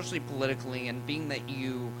on, especially politically, and being that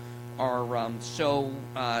you are so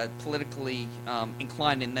politically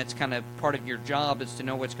inclined, and that's kind of part of your job, is to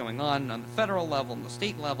know what's going on the federal level and the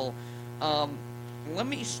state level. Let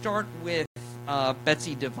me start with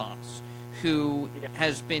Betsy DeVos, who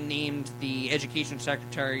has been named the education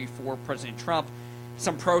secretary for President Trump.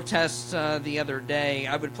 Some protests the other day.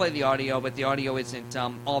 I would play the audio, but the audio isn't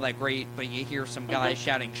all that great. But you hear some guys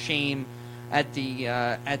shouting shame at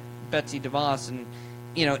Betsy DeVos, and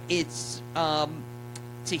it's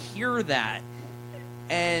to hear that,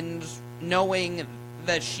 and knowing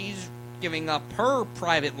that she's giving up her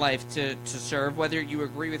private life to serve, whether you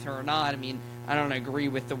agree with her or not. I mean, I don't agree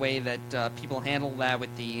with the way that people handle that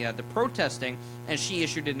with the protesting, and she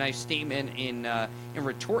issued a nice statement in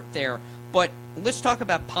retort there. But let's talk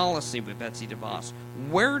about policy with Betsy DeVos.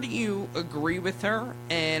 Where do you agree with her,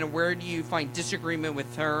 and where do you find disagreement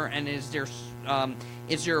with her? And is there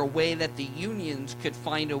a way that the unions could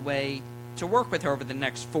find a way to work with her over the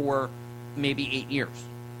next 4, maybe 8 years?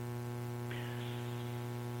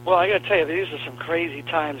 Well, I got to tell you, these are some crazy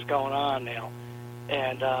times going on now,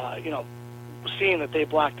 and seeing that they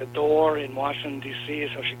blocked the door in Washington D.C.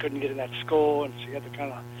 so she couldn't get in that school, and she had to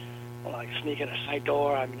kind of sneak in a side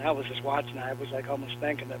door. I mean, I was just watching. I was almost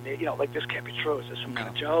thinking that this can't be true. Is this some kind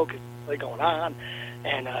of joke? Is it really going on?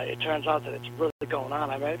 And it turns out that it's really going on.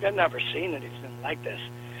 I mean, I've never seen anything like this.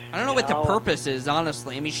 I don't know what the purpose is,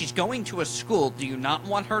 honestly. I mean, she's going to a school. Do you not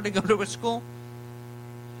want her to go to a school?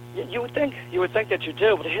 You would think that you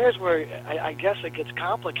do, but here's where I guess it gets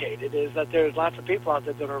complicated, is that there's lots of people out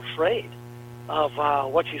there that are afraid of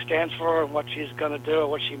what she stands for and what she's going to do or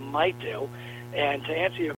what she might do. And to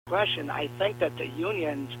answer your question, I think that the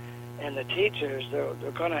unions and the teachers,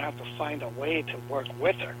 they're going to have to find a way to work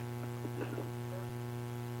with her.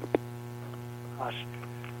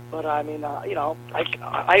 But I mean,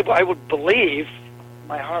 I would believe, in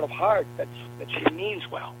my heart of heart, that she means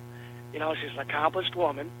well. She's an accomplished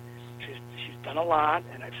woman. She's done a lot,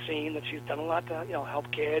 and I've seen that she's done a lot to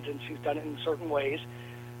help kids, and she's done it in certain ways.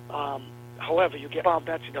 However, you get about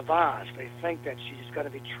Betsy DeVos, they think that she's going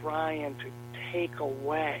to be trying to take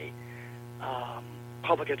away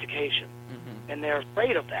public education, and they're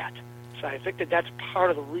afraid of that. So I think that that's part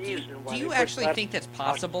of the reason why. Do you actually think that's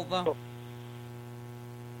possible, though?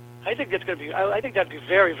 I think that's going to be. I think that'd be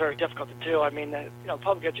very, very difficult to do. I mean,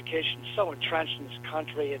 public education is so entrenched in this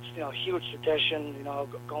country. It's huge tradition.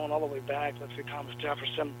 Going all the way back, let's say Thomas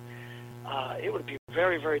Jefferson. It would be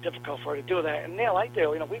very, very difficult for her to do that. And Neil, I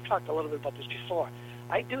do. We've talked a little bit about this before.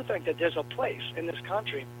 I do think that there's a place in this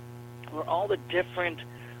country where all the different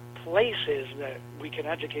places that we can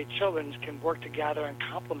educate children can work together and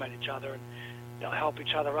complement each other and help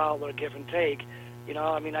each other out, little give and take. You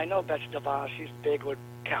know, I mean, I know Betsy DeVos, she's big with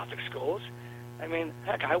Catholic schools. I mean,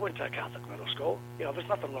 heck, I went to a Catholic middle school. You know, there's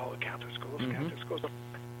nothing wrong with Catholic schools. Mm-hmm. Catholic schools,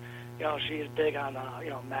 you know, she's big on, you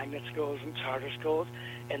know, magnet schools and charter schools,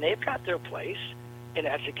 and they've got their place in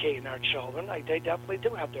educating our children. They definitely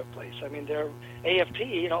do have their place. I mean, they're AFT,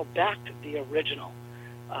 you know, backed the original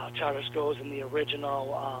charter schools and the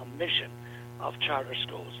original mission of charter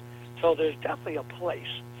schools. So there's definitely a place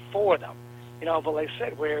for them. You know, but like I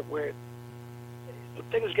said, where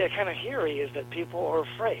things get kind of hairy is that people are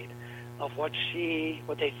afraid of what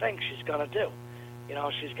they think she's going to do. You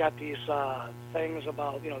know, she's got these things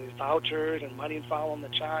about, you know, these vouchers and money following the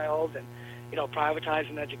child and, you know,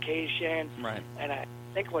 privatizing education. Right. And I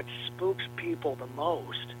think what spooks people the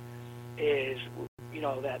most is, you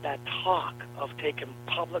know, that talk of taking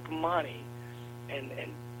public money and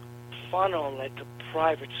funneling it to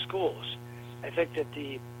private schools. I think that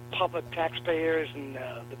the public taxpayers and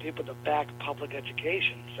the people that back public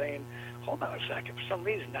education saying, hold on a second, for some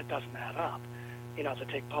reason that doesn't add up, you know, to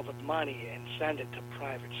take public money and send it to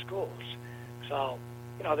private schools. So,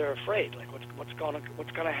 you know, they're afraid, like what's going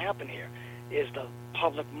to happen here? Is the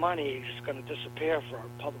public money just going to disappear for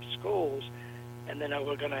public schools, and then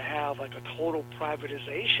we're going to have like a total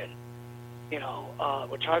privatization, you know,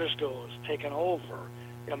 with charter schools taking over,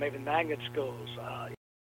 you know, maybe magnet schools,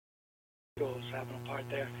 schools having a part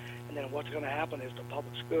there, and then what's going to happen is the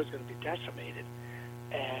public school is going to be decimated,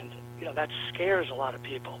 and you know that scares a lot of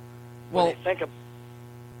people. Well, when they think of.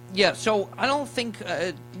 Yeah, so I don't think,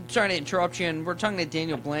 sorry to interrupt you, and we're talking to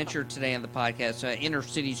Daniel Blanchard today on the podcast, inner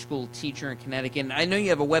city school teacher in Connecticut. And I know you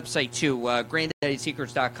have a website too,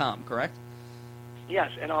 granddaddyseekers.com, correct?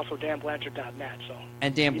 Yes, and also danblanchard.net. So.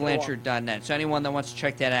 And danblanchard.net. So anyone that wants to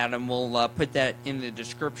check that out, and we'll put that in the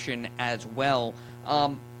description as well.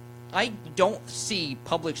 I don't see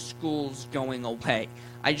public schools going away.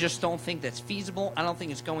 I just don't think that's feasible. I don't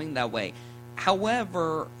think it's going that way.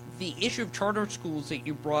 However, the issue of charter schools that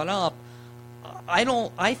you brought up,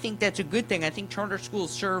 I think that's a good thing. I think charter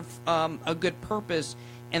schools serve a good purpose,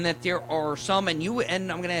 and that there are some, and I'm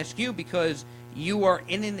going to ask you because you are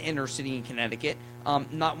in an inner city in Connecticut,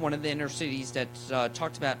 not one of the inner cities that's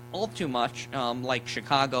talked about all too much, like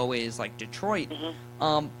Chicago is, like Detroit.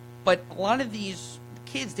 Mm-hmm. But a lot of these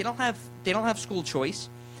kids, they don't have school choice.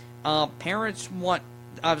 Parents want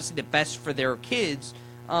obviously the best for their kids.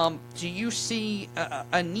 Do you see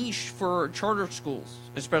a niche for charter schools,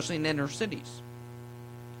 especially in inner cities?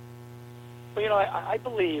 Well, you know, I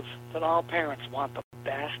believe that all parents want the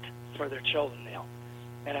best for their children, Neil.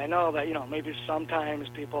 And I know that, you know, maybe sometimes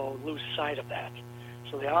people lose sight of that.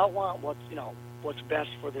 So they all want what's best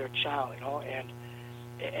for their child, you know,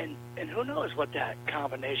 and who knows what that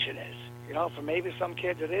combination is. You know, for maybe some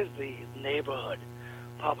kids it is the neighborhood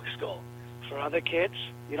public school. For other kids,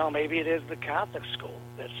 you know, maybe it is the Catholic school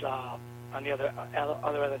that's on the other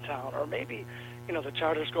end of town, or maybe, you know, the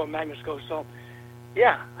charter school, magnet school. So,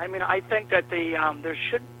 yeah, I mean, I think that there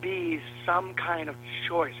should be some kind of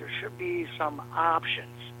choice. There should be some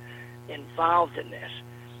options involved in this,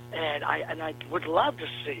 and I would love to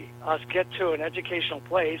see us get to an educational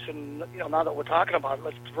place. And you know, now that we're talking about it,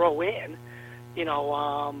 let's throw in, you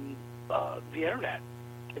know, the internet.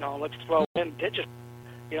 You know, let's throw in digital.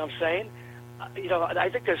 You know what I'm saying? You know, I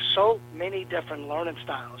think there's so many different learning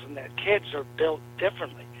styles, and that kids are built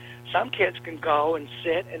differently. Some kids can go and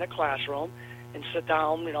sit in a classroom and sit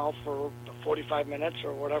down, you know, for 45 minutes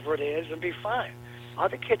or whatever it is and be fine.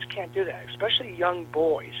 Other kids can't do that, especially young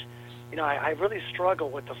boys. You know, I really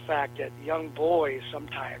struggle with the fact that young boys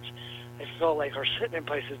sometimes, I feel like, are sitting in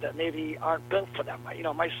places that maybe aren't built for them. You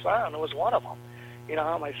know, my son was one of them. You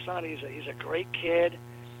know, my son, he's a great kid.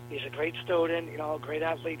 He's a great student, you know, a great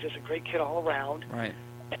athlete, just a great kid all around. Right.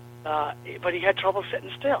 But he had trouble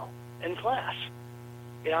sitting still in class.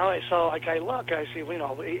 You know, so like I see, you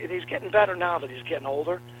know, he's getting better now that he's getting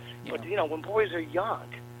older. Yeah. But, you know, when boys are young,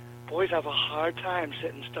 boys have a hard time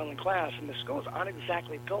sitting still in class, and the schools aren't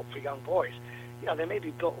exactly built for young boys. You know, they may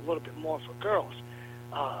be built a little bit more for girls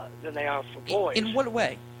than they are for boys. In what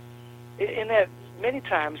way? In that many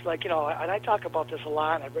times, like, you know, and I talk about this a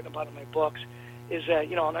lot, and I've written about it in my books, is that,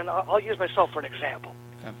 you know, and I'll use myself for an example.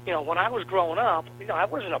 Okay. You know, when I was growing up, you know, I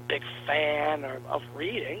wasn't a big fan of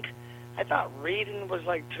reading. I thought reading was,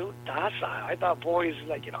 like, too docile. I thought boys,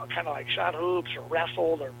 like, you know, kind of like shot hoops or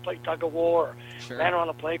wrestled or played tug-of-war or ran around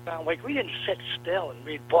the playground. Like, we didn't sit still and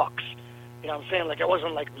read books. You know what I'm saying? Like, I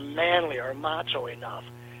wasn't, like, manly or macho enough.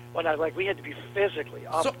 When we had to be physically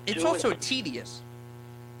up. So it's also tedious.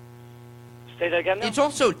 Say that again now? It's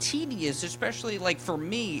also tedious, especially, like, for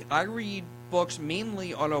me, I read books,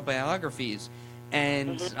 mainly autobiographies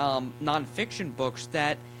and nonfiction books,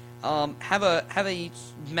 that have a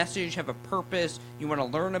message, have a purpose. You want to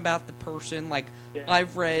learn about the person. Like,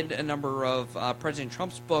 I've read a number of President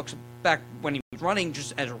Trump's books back when he was running,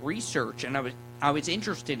 just as research, and I was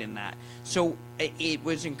interested in that. So it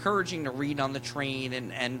was encouraging to read on the train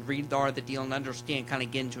and read The Art of the Deal and understand, kind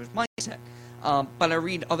of get into his mindset. But I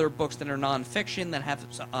read other books that are nonfiction that have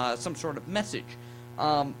some sort of message.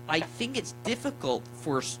 I think it's difficult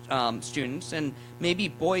for students, and maybe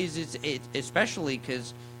boys especially,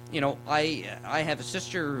 because, I have a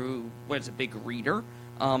sister who was a big reader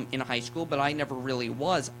in high school, but I never really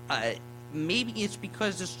was. Maybe it's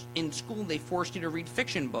because in school they forced you to read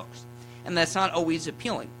fiction books, and that's not always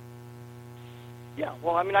appealing. Yeah,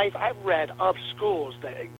 well, I mean, I've read of schools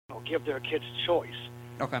that give their kids choice.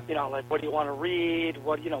 Okay. Like, what do you want to read?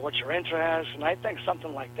 What's your interest? And I think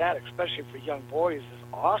something like that, especially for young boys,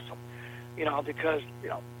 is awesome. Because,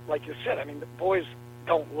 like you said, I mean, the boys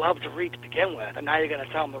don't love to read to begin with, and now you're going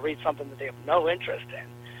to tell them to read something that they have no interest in.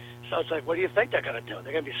 So it's like, what do you think they're going to do?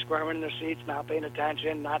 They're going to be squirming in their seats, not paying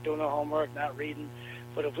attention, not doing their homework, not reading.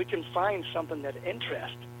 But if we can find something that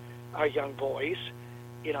interests our young boys,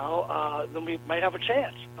 then we might have a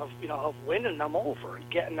chance of winning them over and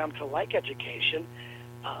getting them to like education.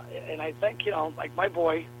 And I think, like, my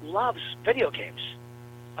boy loves video games.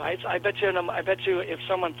 I bet you if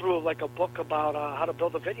someone threw like a book about how to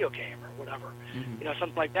build a video game or whatever,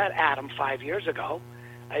 something like that at him 5 years ago,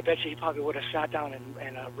 I bet you he probably would have sat down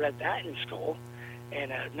and read that in school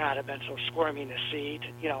and not have been so squirmy in his seat,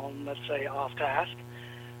 and let's say off task.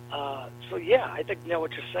 So yeah, I think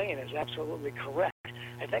what you're saying is absolutely correct.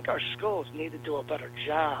 I think our schools need to do a better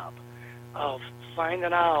job of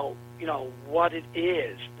finding out, what it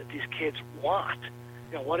is that these kids want.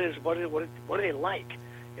 What do they like?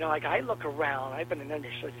 Like, I look around. I've been an inner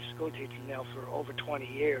city school teacher now for over 20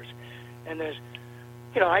 years, and there's,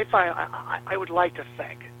 I find I would like to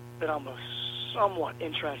think that I'm a somewhat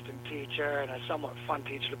interesting teacher and a somewhat fun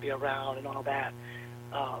teacher to be around and all that.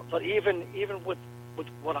 But even with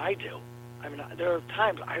what I do, I mean, there are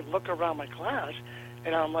times I look around my class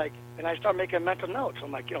and I'm like, and I start making mental notes.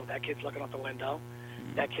 I'm like, that kid's looking out the window,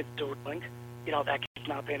 that kid's doodling, that kid's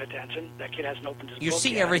not paying attention, that kid hasn't opened his book You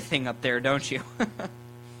see yet. everything up there, don't you?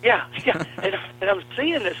 Yeah. And I'm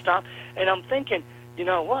seeing this stuff, and I'm thinking, you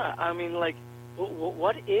know what? I mean, like,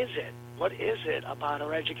 what is it? What is it about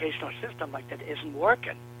our educational system like that isn't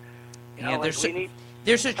working?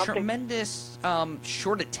 There's a tremendous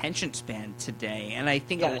short attention span today, and I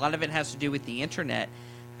think a lot of it has to do with the internet.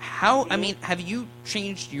 I mean, have you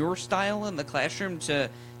changed your style in the classroom to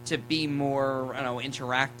be more,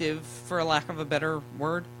 interactive, for lack of a better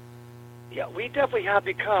word? Yeah, we definitely have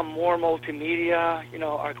become more multimedia.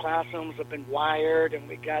 Our classrooms have been wired, and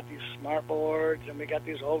we got these smart boards, and we got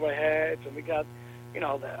these overheads, and we got,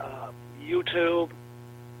 the YouTube,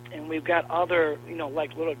 and we've got other,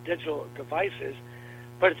 like little digital devices.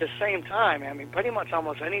 But at the same time, I mean, pretty much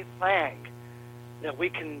almost anything that we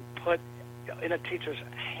can put in a teacher's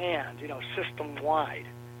hand, system-wide,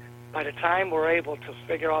 by the time we're able to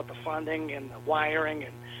figure out the funding and the wiring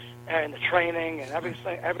and the training and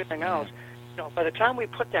everything else, by the time we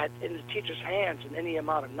put that in the teacher's hands in any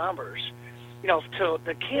amount of numbers, to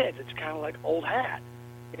the kids, it's kind of like old hat.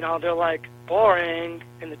 They're like, boring,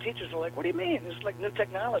 and the teachers are like, what do you mean? It's like new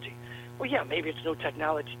technology. Well, yeah, maybe it's new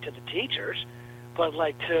technology to the teachers, but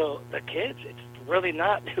like to the kids, it's really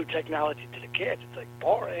not new technology to the kids. It's like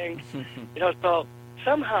boring. So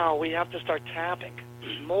somehow we have to start tapping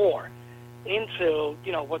more into,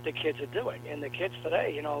 what the kids are doing. And the kids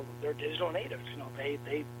today, they're digital natives.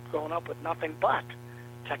 They've grown up with nothing but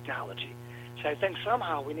technology. So I think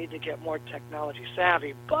somehow we need to get more technology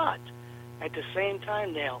savvy, but at the same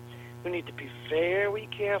time now, we need to be very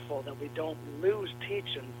careful that we don't lose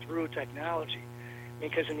teaching through technology.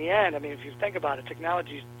 Because in the end, I mean, if you think about it,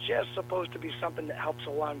 technology is just supposed to be something that helps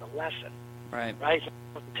along the lesson. Right. Right? It's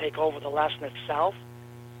supposed to take over the lesson itself.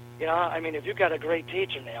 I mean, if you've got a great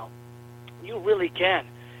teacher now, you really can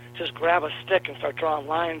just grab a stick and start drawing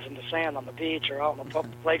lines in the sand on the beach or out on the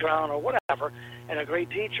playground or whatever, and a great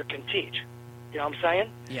teacher can teach. You know what I'm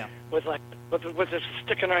saying? Yeah. With this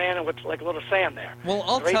stick in their hand and with like a little sand there. Well,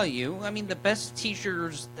 I'll tell you, I mean, the best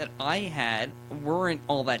teachers that I had weren't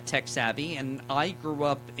all that tech savvy, and I grew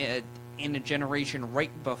up in a generation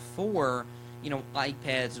right before,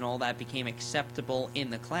 iPads and all that became acceptable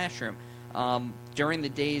in the classroom. During the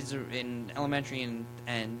days in elementary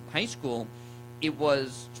and high school, it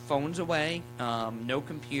was phones away, no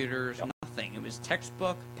computers, nothing. It was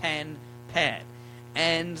textbook, pen, pad.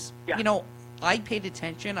 And, I paid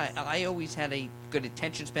attention. I always had a good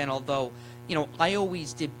attention span, although, I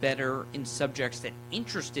always did better in subjects that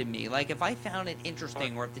interested me. Like, if I found it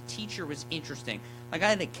interesting or if the teacher was interesting. Like, I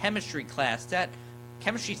had a chemistry class.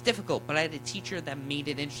 Chemistry's difficult, but I had a teacher that made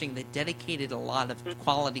it interesting, that dedicated a lot of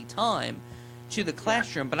quality time to the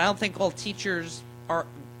classroom. But I don't think all teachers are,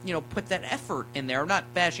 put that effort in there. I'm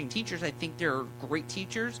not bashing teachers. I think they're great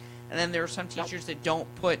teachers. And then there are some teachers that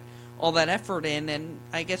don't put all that effort in, and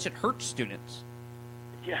I guess it hurts students.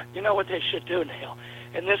 Yeah, you know what they should do, Neil?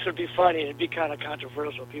 And this would be funny, it'd be kind of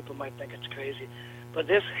controversial. People might think it's crazy. But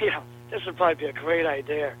this would probably be a great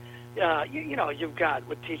idea. You've got,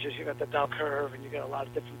 with teachers, you've got the bell curve, and you've got a lot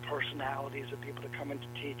of different personalities of people that come into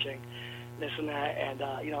teaching, this and that. And,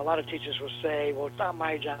 a lot of teachers will say, well, it's not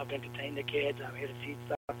my job to entertain the kids. I'm here to teach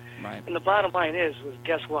them. Right. And the bottom line is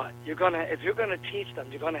guess what? If you're going to teach them,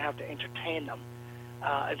 you're going to have to entertain them.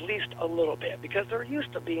 At least a little bit, because they're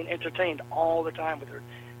used to being entertained all the time with their,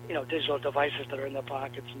 digital devices that are in their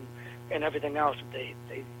pockets and everything else that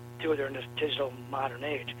they do during this digital modern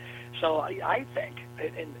age. So I think,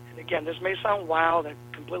 and again, this may sound wild and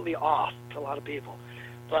completely off to a lot of people,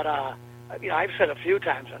 but I've said a few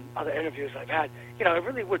times in other interviews I've had, it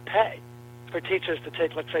really would pay for teachers to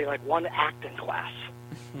take, let's say, like one acting class.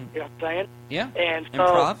 You know what I'm saying? Yeah. And so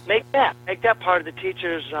Improv. make that part of the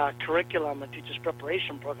teacher's curriculum and teacher's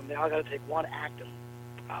preparation program. They all got to take one acting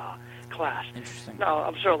class. Interesting. Now,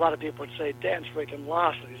 I'm sure a lot of people would say, Dan's freaking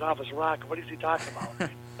lost. He's off his rocker. What is he talking about? You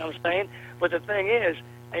know what I'm saying? But the thing is,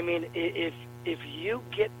 I mean, if you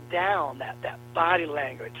get down that body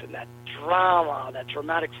language and that drama, that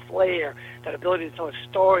dramatic flair, that ability to tell a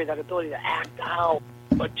story, that ability to act out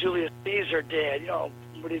what Julius Caesar did,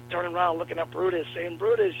 when he's turning around looking at Brutus, saying,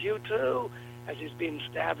 Brutus, you too, as he's being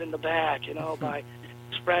stabbed in the back, by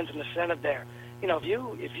his friends in the Senate there.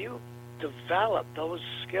 If you develop those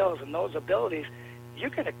skills and those abilities,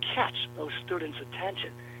 you're going to catch those students'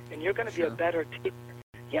 attention, and you're going to be a better teacher.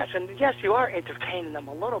 Yes, and yes, you are entertaining them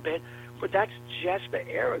a little bit, but that's just the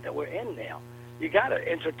era that we're in now. You got to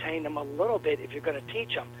entertain them a little bit if you're going to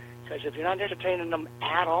teach them, because if you're not entertaining them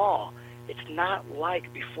at all, it's not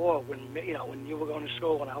like before when you were going to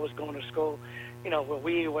school, when I was going to school, where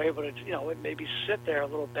we were able to maybe sit there a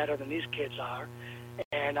little better than these kids are,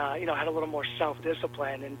 and had a little more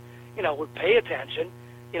self-discipline, and would pay attention,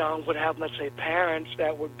 and would have, let's say, parents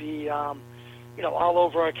that would be all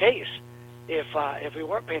over our case if we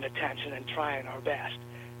weren't paying attention and trying our best.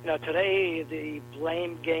 Today the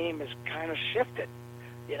blame game has kind of shifted,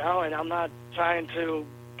 and I'm not trying to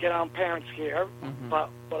get on parents here, but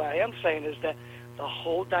what I am saying is that the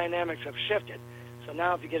whole dynamics have shifted. So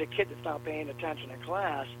now if you get a kid that's not paying attention in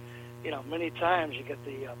class, many times you get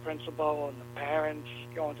the principal and the parents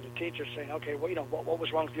going to the teacher saying, okay, well, what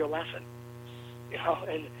was wrong with your lesson?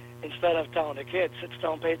 And instead of telling the kid, sit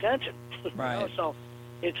still and pay attention. Right. So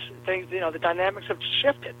it's things, the dynamics have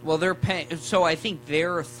shifted. Well, they're paying. So I think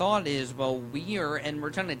their thought is, well, and we're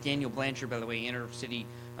talking to Daniel Blanchard, by the way, inner city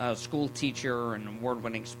school teacher and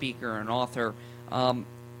award-winning speaker and author.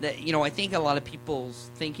 That I think a lot of people's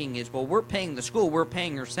thinking is, well, we're paying the school, we're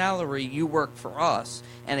paying her salary, you work for us,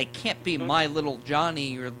 and it can't be my little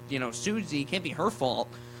Johnny or Susie, it can't be her fault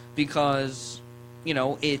because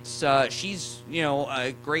it's she's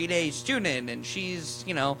a grade A student and she's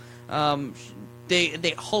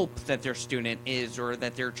they hope that their student is, or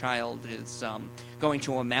that their child is going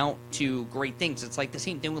to amount to great things. It's like the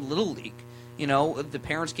same thing with Little League. The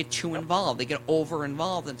parents get too involved. They get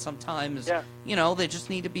over-involved, and sometimes, they just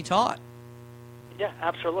need to be taught. Yeah,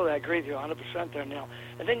 absolutely. I agree with you 100% there, Neil.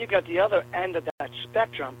 And then you got the other end of that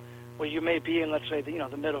spectrum where you may be in, let's say, the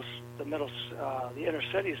inner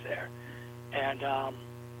cities there. And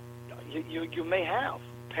you may have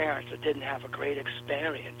parents that didn't have a great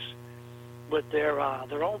experience with their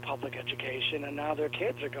own public education, and now their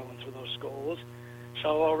kids are going through those schools.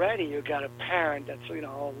 So already you got a parent that's a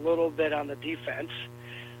little bit on the defense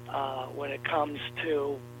when it comes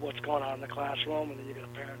to what's going on in the classroom, and then you got a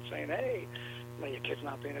parent saying, "Hey, your kid's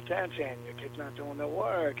not paying attention, your kid's not doing their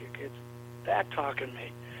work, your kid's back talking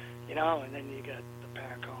me," and then you got the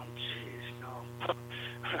parent going, "Geez,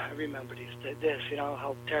 I remember this,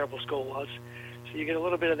 how terrible school was." So you get a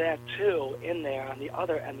little bit of that too in there on the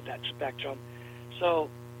other end of that spectrum. So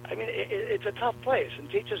I mean, it's a tough place, and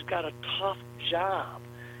teachers got a tough job,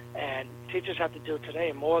 and teachers have to do it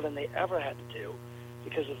today more than they ever had to do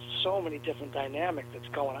because of so many different dynamics that's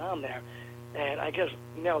going on there. And I guess,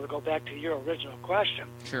 to go back to your original question,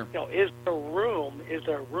 sure. Is there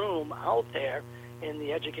room out there in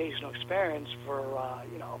the educational experience for,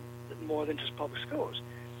 more than just public schools?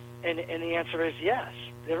 And the answer is yes,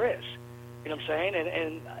 there is. You know what I'm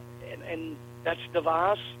saying? And Betsy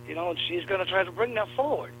DeVos, and she's going to try to bring that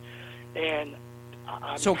forward. And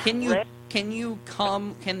so can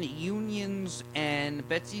the unions and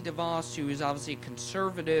Betsy DeVos, who is obviously a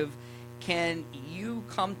conservative, can you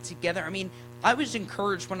come together? I mean, I was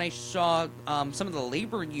encouraged when I saw some of the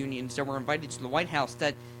labor unions that were invited to the White House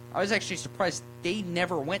that I was actually surprised they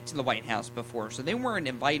never went to the White House before. So they weren't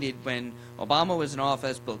invited when Obama was in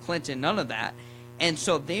office, Bill Clinton, none of that. And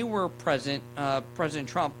so they were present. President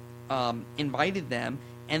Trump invited them,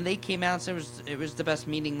 and they came out and said it was the best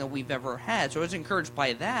meeting that we've ever had. So I was encouraged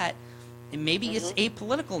by that. And maybe it's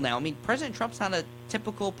apolitical now. I mean, President Trump's not a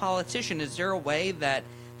typical politician. Is there a way that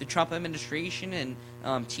the Trump administration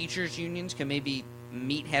and teachers' unions can maybe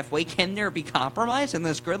meet halfway? Can there be compromise in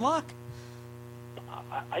this gridlock?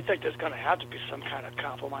 I think there's going to have to be some kind of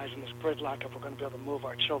compromise in this gridlock if we're going to be able to move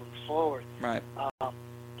our children forward. Right.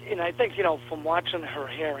 And I think, from watching her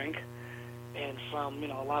hearing and from,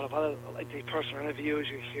 a lot of other, like the personal interviews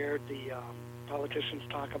you hear the politicians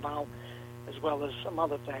talk about, as well as some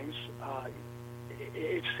other things,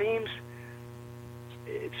 it seems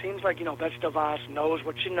like, Betsy DeVos knows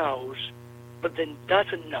what she knows, but then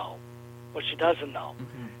doesn't know what she doesn't know.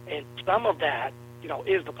 Mm-hmm. And some of that,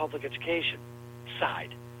 is the public education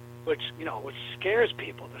side, which scares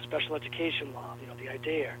people. The special education law, the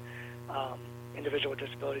IDEA, Individual with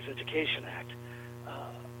Disabilities Education Act.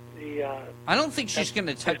 I don't think she's going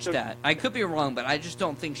to touch that. I could be wrong, but I just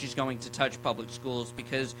don't think she's going to touch public schools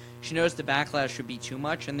because she knows the backlash would be too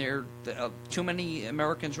much, and too many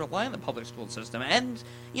Americans rely on the public school system. And,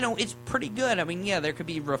 it's pretty good. I mean, yeah, there could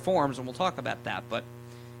be reforms, and we'll talk about that, but,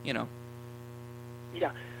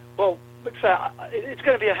 Yeah. Well, it's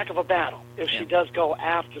going to be a heck of a battle if she does go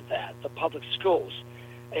after that, the public schools.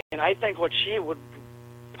 And I think what she would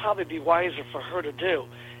probably be wiser for her to do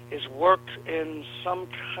is work in some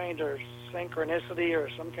kind of synchronicity or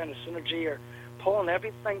some kind of synergy or pulling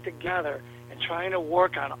everything together and trying to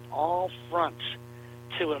work on all fronts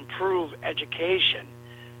to improve education,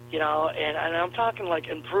 and I'm talking like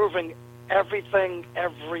improving everything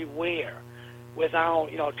everywhere without,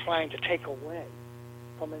 trying to take away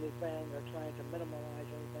from anything or trying to minimize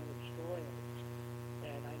anything or destroy anything.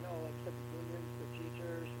 And I know, like I said, the unions, the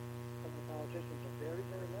teachers, and the politicians are very,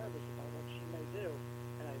 very nervous about what she may do.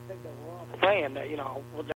 And I think that we're all praying that,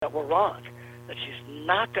 that we're wrong, that she's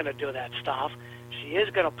not going to do that stuff. She is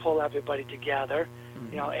going to pull everybody together,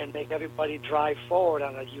 and make everybody drive forward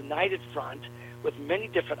on a united front with many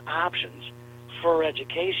different options for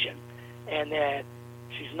education. And that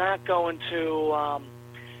she's not going to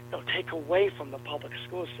take away from the public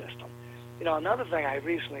school system. Another thing I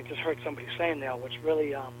recently just heard somebody saying there, which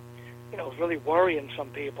really, is really worrying some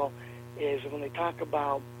people, is when they talk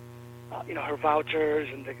about, her vouchers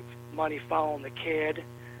and the money following the kid,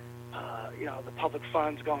 the public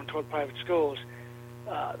funds going toward private schools.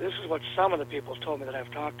 This is what some of the people have told me that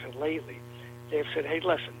I've talked to lately. They've said, hey,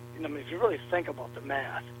 listen, if you really think about the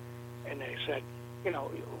math, and they said,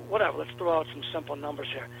 whatever, let's throw out some simple numbers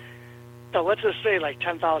here. So let's just say like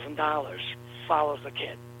 $10,000 follows the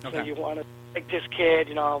kid. Okay. So you want to take this kid,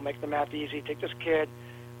 make the math easy, take this kid,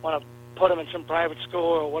 want to put him in some private school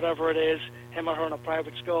or whatever it is, him or her in a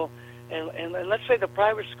private school, and let's say the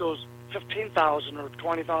private school's $15,000 or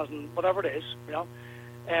 $20,000, whatever it is,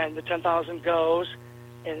 and the $10,000 goes,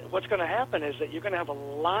 and what's going to happen is that you're going to have a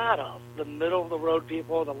lot of the middle-of-the-road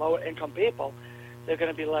people, the lower-income people. They're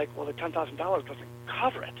going to be like, well, the $10,000 doesn't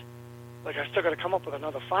cover it. Like, I still got to come up with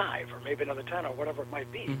another 5 or maybe another 10 or whatever it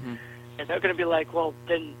might be. Mm-hmm. And they're going to be like, well,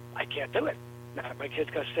 then I can't do it. Now, my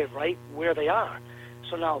kid's got to stay right where they are.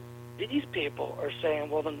 So now these people are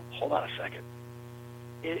saying, well, then hold on a second.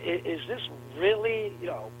 Is this really,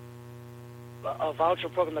 a voucher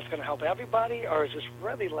program that's going to help everybody, or is this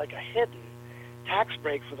really like a hidden tax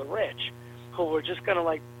break for the rich who were just going to,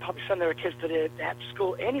 like, probably send their kids to that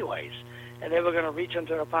school anyways? And they were going to reach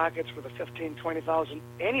into their pockets for the $15,000, $20,000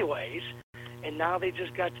 anyways, and now they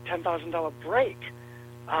just got the $10,000 break.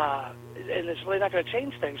 And it's really not going to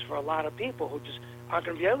change things for a lot of people who just aren't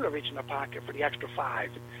going to be able to reach in their pocket for the extra 5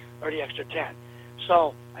 or the extra 10.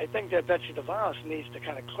 So I think that Betsy DeVos needs to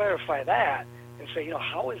kind of clarify that and say,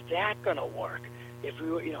 how is that going to work? If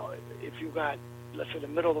you got, let's say, the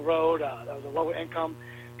middle of the road, the lower income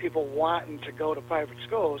people wanting to go to private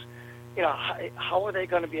schools, how are they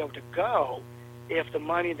going to be able to go if the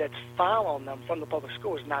money that's following them from the public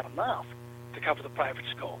school is not enough to cover the private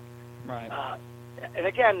school? Right. And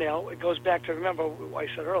again, it goes back to, remember what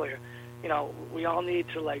I said earlier, we all need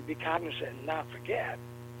to, be cognizant and not forget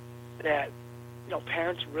that,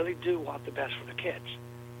 parents really do want the best for their kids.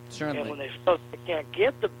 Certainly. And when they feel they can't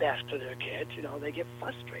give the best to their kids, they get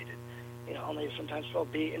frustrated. and they sometimes feel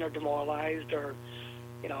beaten or demoralized or,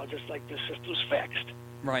 just like the system's fixed.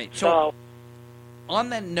 Right. So on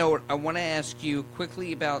that note, I want to ask you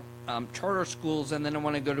quickly about charter schools, and then I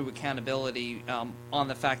want to go to accountability on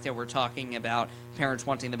the fact that we're talking about parents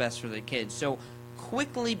wanting the best for their kids. So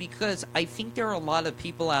quickly, because I think there are a lot of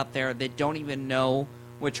people out there that don't even know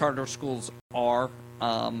what charter schools are.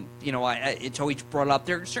 It's always brought up.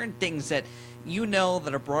 There are certain things that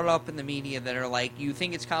that are brought up in the media that are like, you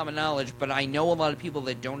think it's common knowledge, but I know a lot of people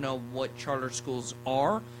that don't know what charter schools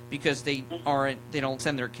are because they don't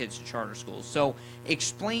send their kids to charter schools. So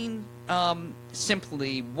explain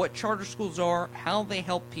simply what charter schools are, how they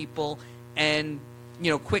help people, and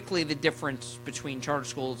quickly the difference between charter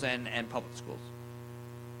schools and public schools.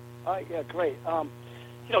 Yeah, great.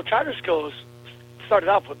 Charter schools started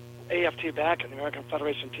off with AFT back and the American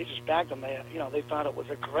Federation of Teachers back then. They thought it was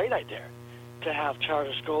a great idea to have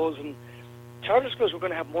charter schools, and charter schools were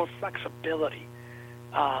going to have more flexibility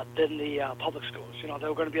than the public schools. They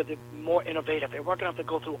were going to be more innovative. They weren't going to have to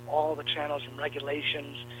go through all the channels and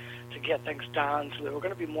regulations to get things done, so they were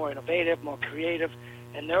going to be more innovative, more creative,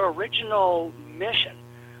 and their original mission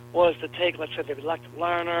was to take, let's say, the reluctant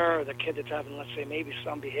learner or the kid that's having, let's say, maybe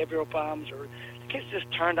some behavioral problems, or the kid's just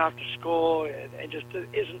turned off to school and just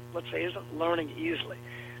isn't learning easily.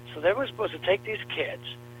 So they were supposed to take these kids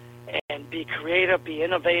and be creative, be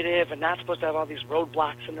innovative, and not supposed to have all these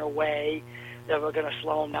roadblocks in their way that were going to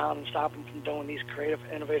slow them down and stop them from doing these creative,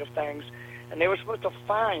 innovative things. And they were supposed to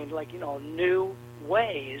find, new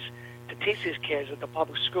ways to teach these kids that the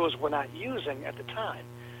public schools were not using at the time.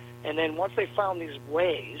 And then once they found these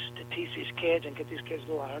ways to teach these kids and get these kids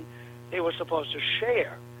to learn, they were supposed to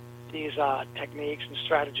share these techniques and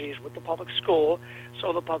strategies with the public school,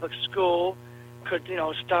 so the public school could,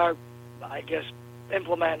 start,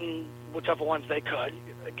 implementing whichever ones they could.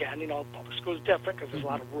 Again, public school is different because there's a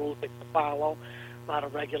lot of rules they follow, a lot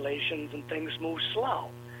of regulations, and things move slow.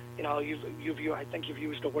 I think you've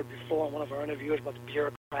used the word before in one of our interviews about the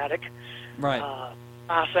bureaucratic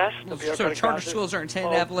process. So charter schools are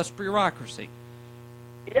intended to have less bureaucracy.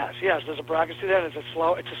 Yes, there's a bureaucracy there. It's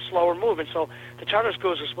a slower movement. So the charter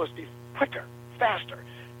schools are supposed to be quicker, faster,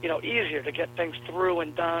 easier to get things through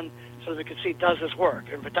and done, so that we can see, does this work?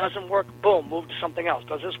 And if it doesn't work, boom, move to something else.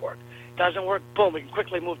 Does this work? Doesn't work, boom, we can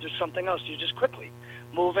quickly move to something else. You're just quickly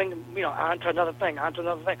moving, on to another thing,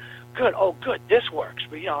 Good, good, this works.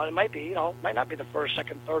 But, it might be, might not be the first,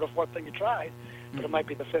 second, third, or fourth thing you tried, but it might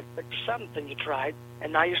be the fifth, sixth, or seventh thing you tried,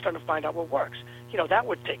 and now you're starting to find out what works. That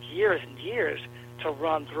would take years and years to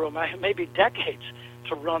run through, maybe decades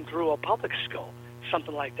to run through a public school,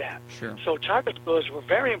 something like that. Sure. So charter schools were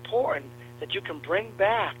very important, that you can bring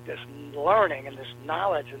back this learning and this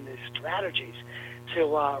knowledge and these strategies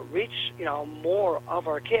to reach, more of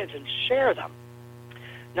our kids and share them.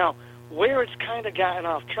 Now, where it's kind of gotten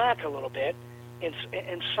off track a little bit,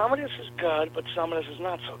 and some of this is good, but some of this is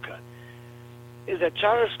not so good, is that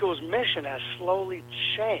charter schools' mission has slowly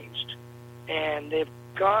changed, and they've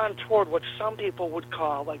gone toward what some people would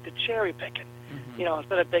call like the cherry picking.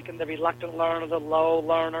 Instead of taking the reluctant learner, the low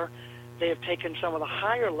learner, they have taken some of the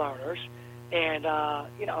higher learners, and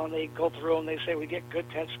and they go through and they say we get good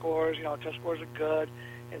test scores. Test scores are good,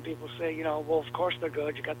 and people say, well, of course they're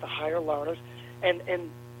good. You got the higher learners, and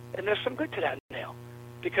there's some good to that now,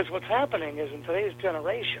 because what's happening is in today's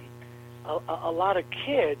generation, a lot of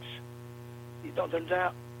kids, they're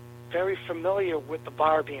not very familiar with the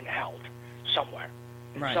bar being held somewhere.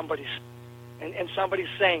 And right. Somebody's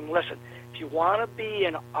saying, listen, if you want to be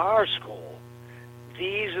in our school,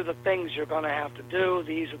 these are the things you're going to have to do.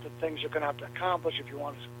 These are the things you're going to have to accomplish if you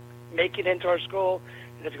want to make it into our school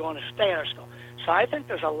and if you want to stay in our school. So I think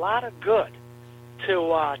there's a lot of good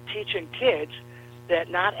to teaching kids that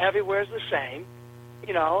not everywhere is the same,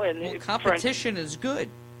 And competition is good.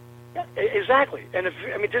 Yeah, exactly. And if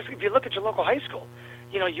you look at your local high school,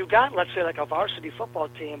 you got, let's say, like a varsity football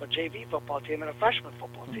team, a JV football team, and a freshman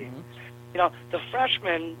football team. The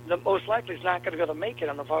freshman, most likely, is not going to be able to make it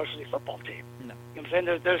on the varsity football team. No. You know what I'm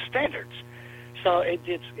saying? There's standards. So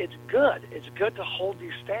it's good. It's good to hold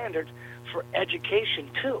these standards for education,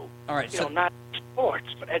 too. All right. So not sports,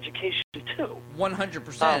 but education, too.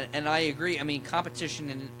 100%. And I agree. Competition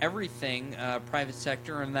in everything, private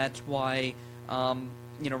sector, and that's why,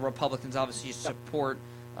 Republicans obviously support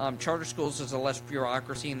charter schools as a less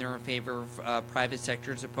bureaucracy, and they're in favor of private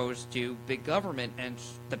sector as opposed to big government and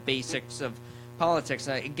the basics of politics.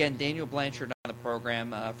 Again, Daniel Blanchard on the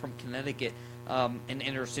program from Connecticut, an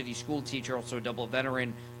inner-city school teacher, also a double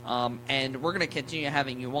veteran, and we're going to continue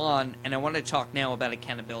having you on, and I want to talk now about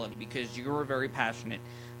accountability, because you're very passionate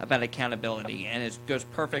about accountability, and it goes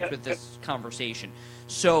perfect with this conversation.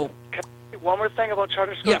 So One more thing about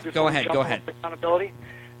charter schools. Yeah, go ahead. Accountability.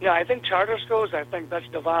 Yeah, I think charter schools, I think Betsy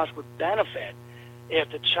DeVos would benefit if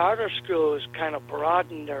the charter schools kind of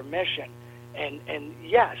broaden their mission. And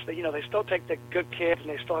yes, they still take the good kids and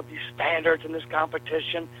they still have these standards and this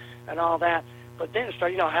competition and all that. But then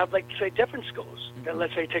start, have, like, say, different schools. That,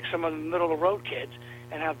 let's say, take some of the middle-of-the-road kids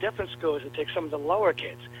and have different schools that take some of the lower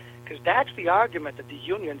kids. Because that's the argument that the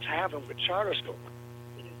union's having with charter schools.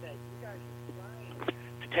 Is that you guys are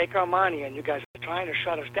trying to take our money and you guys are trying to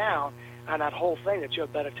shut us down on that whole thing that you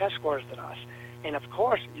have better test scores than us. And, of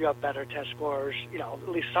course, you have better test scores, at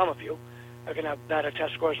least some of you are going to have better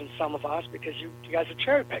test scores than some of us because you guys are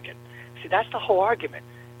cherry-picking. See, that's the whole argument.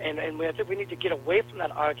 And I think we need to get away from that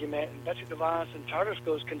argument, and Betsy DeVos and charter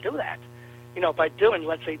schools can do that, by doing,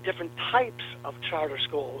 let's say, different types of charter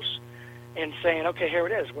schools and saying, okay, here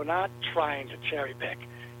it is. We're not trying to cherry-pick.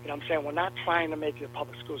 I'm saying? We're not trying to make the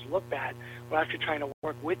public schools look bad. We're actually trying to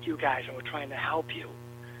work with you guys, and we're trying to help you.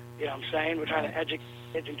 You know what I'm saying? We're trying to educate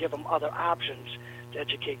kids and give them other options to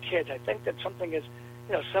educate kids. I think that something as,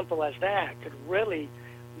 simple as that could really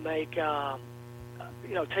make,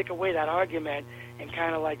 take away that argument and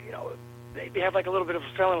kind of like, maybe have like a little bit of a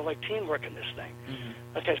feeling of like teamwork in this thing.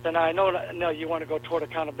 Mm-hmm. Okay, so now I know you want to go toward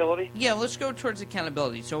accountability. Yeah, let's go towards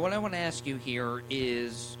accountability. So what I want to ask you here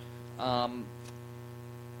is, you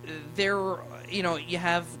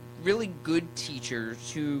have really good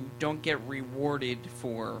teachers who don't get rewarded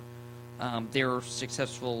for their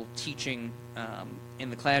successful teaching in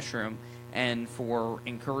the classroom and for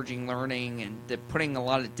encouraging learning and putting a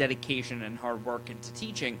lot of dedication and hard work into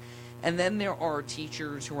teaching. And then there are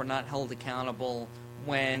teachers who are not held accountable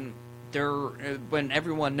when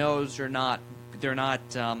everyone knows they're not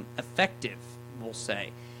effective, we'll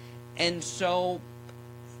say. And so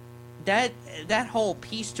that whole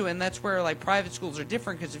piece to it, and that's where like private schools are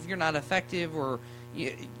different, because if you're not effective or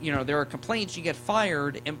there are complaints, you get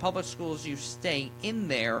fired. In public schools, you stay in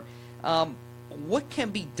there. What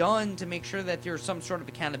can be done to make sure that there's some sort of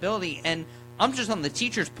accountability? And I'm just on the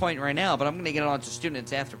teacher's point right now, but I'm going to get on to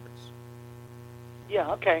students afterwards.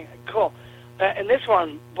 Yeah, okay, cool. And this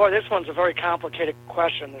one's a very complicated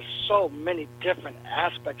question. There's so many different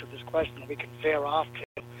aspects of this question that we can veer off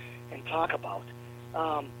to and talk about.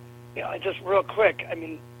 Just real quick, I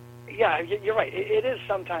mean, yeah, you're right. It is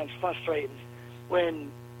sometimes frustrating when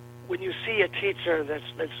you see a teacher that's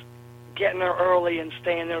getting there early and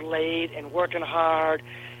staying there late and working hard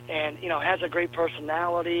and, has a great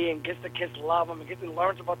personality and gets the kids to love them and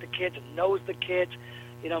learns about the kids and knows the kids,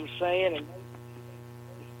 you know what I'm saying? And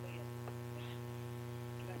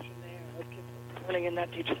learning in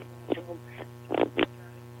that teacher's room.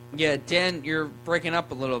 Yeah, Dan, you're breaking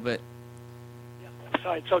up a little bit.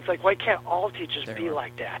 Sorry, so it's like, why can't all teachers be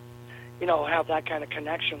like that? Have that kind of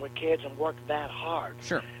connection with kids and work that hard.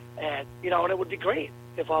 Sure. And, and it would be great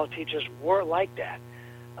if all teachers were like that.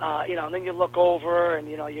 And then you look over and,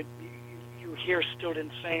 you hear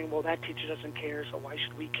students saying, well, that teacher doesn't care, so why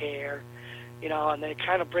should we care? And then it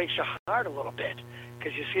kind of breaks your heart a little bit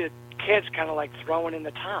because you see the kids kind of like throwing in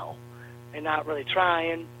the towel and not really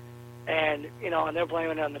trying. And, and they're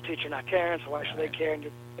blaming it on the teacher not caring, so why should they care?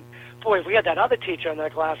 And boy, if we had that other teacher in their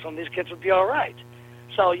classroom, these kids would be all right.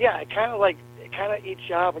 So, yeah, it kind of eats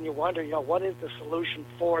you up and you wonder, what is the solution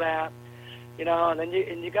for that? And then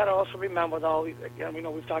you got to also remember, though,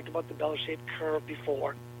 we've talked about the bell-shaped curve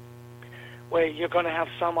before, where you're going to have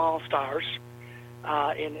some all-stars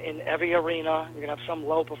in every arena. You're going to have some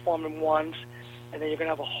low-performing ones, and then you're going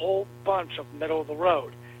to have a whole bunch of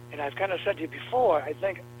middle-of-the-road. And I've kind of said to you before, I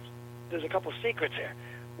think there's a couple secrets here.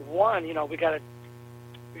 One, we got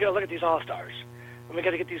to look at these all-stars, and we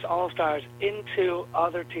got to get these all-stars into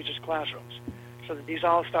other teachers' classrooms so that these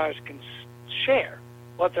all-stars can share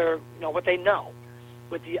what they know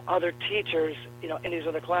with the other teachers, in these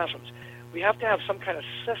other classrooms. We have to have some kind of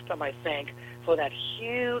system, I think, for that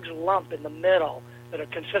huge lump in the middle that are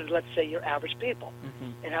considered, let's say, your average people,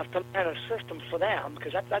 and have some kind of system for them,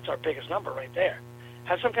 because that's our biggest number right there.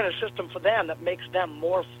 Have some kind of system for them that makes them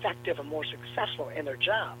more effective and more successful in their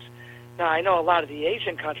jobs. Now, I know a lot of the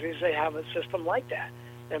Asian countries, they have a system like that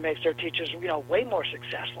makes their teachers, way more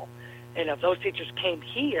successful. And if those teachers came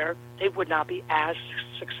here, they would not be as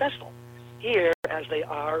successful here as they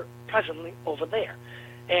are presently over there.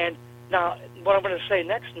 And now, what I'm going to say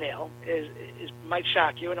next, Neil, is might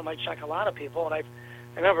shock you, and it might shock a lot of people. And I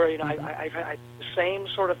remember, I've had the same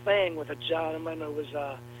sort of thing with a gentleman who was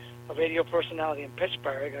a radio personality in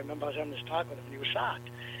Pittsburgh. I remember I was having this talk with him, and he was shocked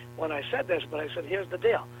when I said this. But I said, here's the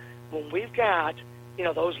deal. When we've got,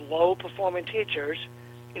 those low-performing teachers,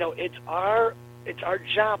 it's our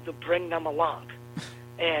job to bring them along.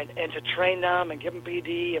 and to train them and give them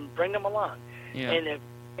PD and bring them along. Yeah. And if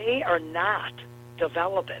they are not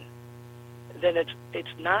developing, then it's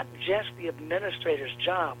not just the administrator's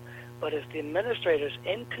job, but it's the administrators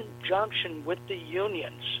in conjunction with the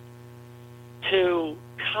unions to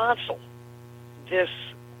counsel this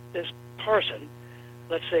person,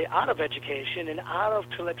 let's say, out of education and out of,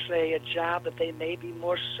 to, let's say, a job that they may be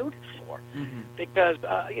more suited for. Mm-hmm. Because,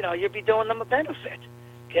 you'd be doing them a benefit.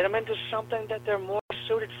 Get them into something that they're more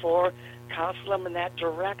suited for, counsel them in that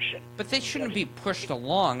direction. But they shouldn't be pushed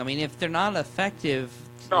along. I mean, if they're not effective,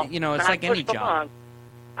 No, it's not like any pushed job. along.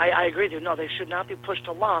 I agree with you. No, they should not be pushed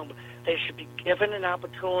along. But they should be given an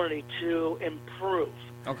opportunity to improve.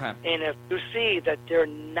 Okay. And if you see that they're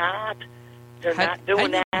not doing how do you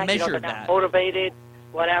that, measure they're that? not motivated,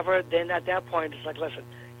 whatever, then at that point it's like, listen,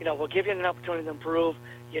 we'll give you an opportunity to improve.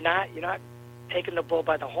 You're not taking the bull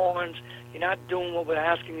by the horns. You're not doing what we're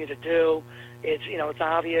asking you to do. It's it's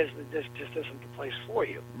obvious that this just isn't the place for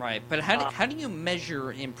you. Right. But how do you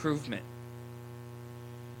measure improvement?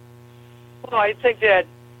 Well, I think that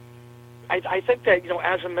as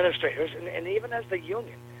administrators and even as the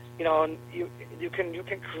union, and you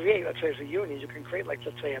can create, let's say as a union, you can create, like,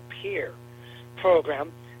 let's say, a peer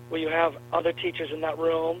program where you have other teachers in that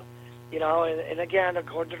room, and again,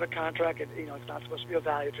 according to the contract, it's not supposed to be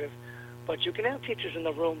evaluative, but you can have teachers in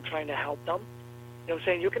the room trying to help them. You know what I'm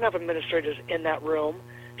saying? You can have administrators in that room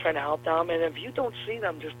trying to help them, and if you don't see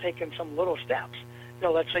them just taking some little steps,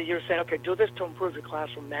 let's say you're saying, okay, do this to improve your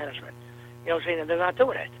classroom management. You know what I'm saying? And they're not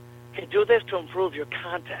doing it. Okay, do this to improve your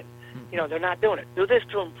content. They're not doing it. Do this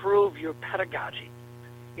to improve your pedagogy.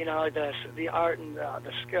 The art and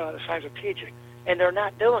the skill, the science of teaching. And they're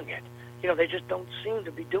not doing it. They just don't seem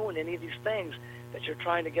to be doing any of these things that you're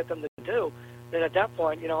trying to get them to do. Then at that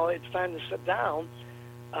point, it's time to sit down,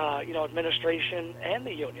 administration and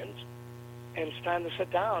the unions, and it's time to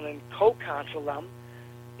sit down and co-counsel them,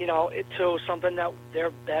 to something that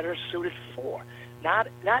they're better suited for. Not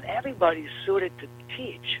everybody's suited to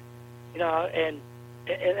teach, and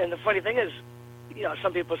the funny thing is,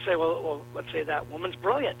 some people say, well, let's say that woman's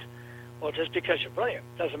brilliant. Well, just because you're brilliant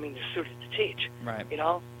doesn't mean you're suited to teach. Right.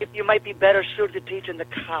 You might be better suited to teach in the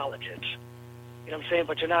colleges. You know what I'm saying?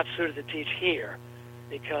 But you're not suited to teach here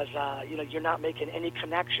because, you're not making any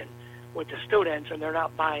connection with the students and they're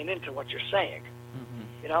not buying into what you're saying.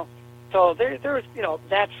 Mm-hmm. So there's,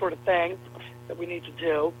 that sort of thing that we need to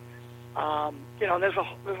do. And there's a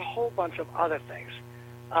whole bunch of other things.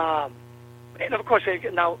 And of course,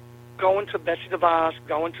 now going to Betsy DeVos,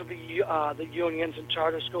 going to the unions and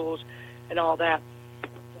charter schools and all that.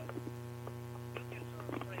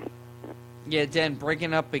 Yeah, Dan,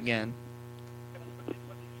 breaking up again.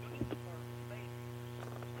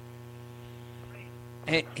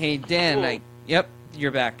 Hey, Dan. Yep,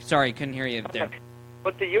 you're back. Sorry, couldn't hear you there.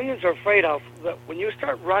 What the unions are afraid of, that when you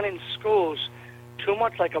start running schools too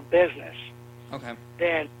much like a business, okay,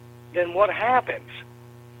 then what happens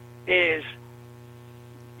is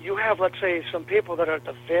you have, let's say, some people that are at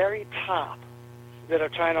the very top that are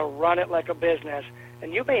trying to run it like a business,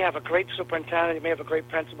 and you may have a great superintendent, you may have a great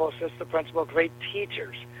principal, assistant principal, great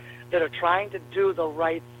teachers that are trying to do the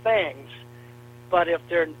right things, but if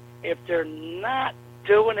they're not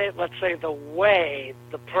doing it, let's say, the way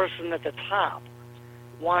the person at the top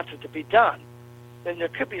wants it to be done, then there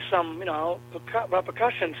could be some,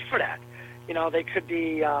 repercussions for that. They could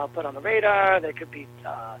be put on the radar, they could be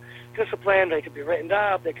disciplined, they could be written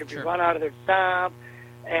up, they could be run out of their job.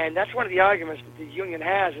 And that's one of the arguments that the union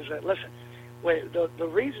has is that, listen, the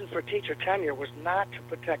reason for teacher tenure was not to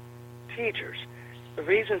protect teachers. The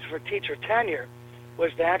reasons for teacher tenure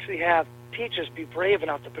was to actually have teachers be brave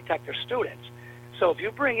enough to protect their students. So if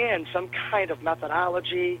you bring in some kind of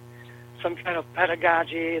methodology, some kind of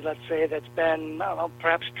pedagogy, let's say, that's been,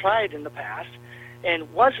 perhaps tried in the past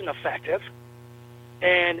and wasn't effective,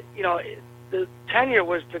 and, the tenure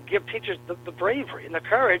was to give teachers the bravery and the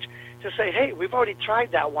courage to say, hey, we've already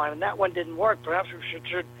tried that one, and that one didn't work. Perhaps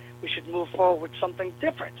we should move forward with something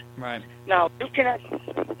different. Right. Now, you can...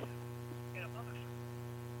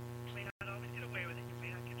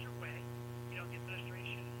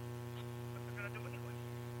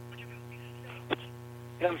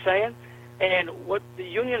 You know what I'm saying? And what the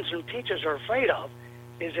unions and teachers are afraid of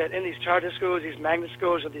is that in these charter schools, these magnet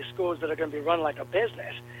schools, or these schools that are going to be run like a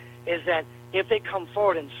business, is that if they come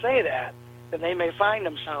forward and say that, then they may find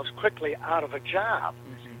themselves quickly out of a job.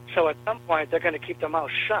 Mm-hmm. So at some point, they're going to keep their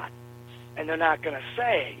mouth shut, and they're not going to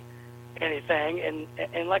say anything.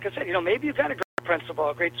 And like I said, maybe you've got a great principal,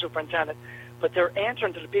 a great superintendent, but they're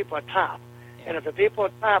answering to the people at top. Yeah. And if the people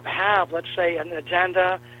at top have, let's say, an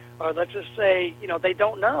agenda, or let's just say, they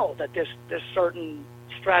don't know that this certain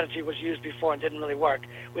strategy was used before and didn't really work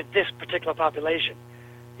with this particular population.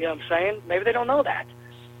 You know what I'm saying? Maybe they don't know that.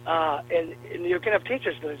 And you can have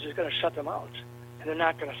teachers that are just going to shut them out, and they're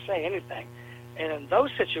not going to say anything. And in those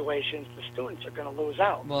situations, the students are going to lose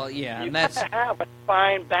out. Well, yeah, you have to have a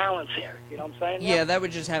fine balance here. You know what I'm saying? Yeah, that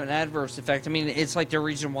would just have an adverse effect. I mean, it's like the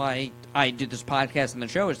reason why I do this podcast and the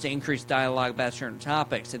show is to increase dialogue about certain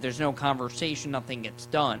topics. If there's no conversation, nothing gets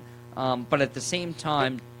done. But at the same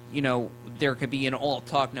time, you know, there could be an all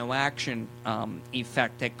talk, no action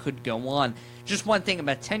effect that could go on. Just one thing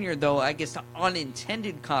about tenure, though, I guess the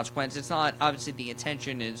unintended consequence, it's not, obviously the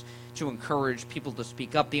intention is to encourage people to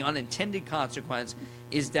speak up. The unintended consequence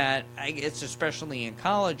is that, I guess especially in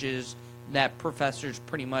colleges, that professors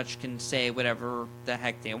pretty much can say whatever the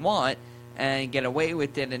heck they want and get away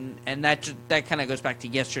with it. And that kind of goes back to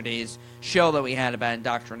yesterday's show that we had about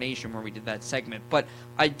indoctrination where we did that segment. But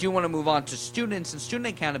I do want to move on to students and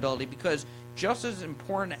student accountability, because just as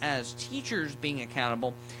important as teachers being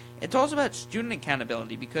accountable, it's also about student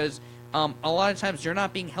accountability, because a lot of times they're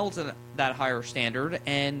not being held to that higher standard.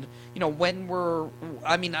 And, you know, when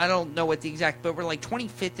I don't know what the exact, but we're like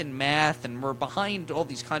 25th in math, and we're behind all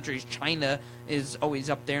these countries. China is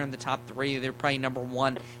always up there in the top 3. They're probably number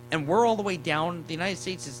 1. And we're all the way down. The United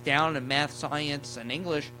States is down in math, science, and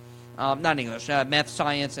English. Math,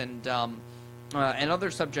 science, and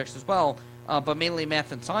other subjects as well. But mainly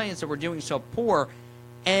math and science, that we're doing so poor.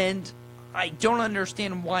 And I don't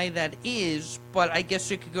understand why that is, but I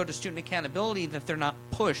guess it could go to student accountability that they're not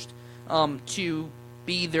pushed to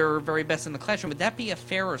be their very best in the classroom. Would that be a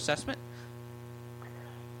fair assessment?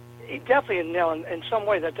 Definitely, Neil, in some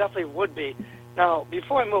way that definitely would be. Now,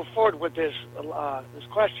 before I move forward with this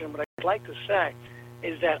question, what I'd like to say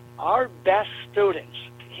is that our best students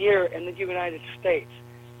here in the United States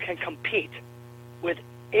can compete with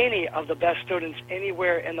any of the best students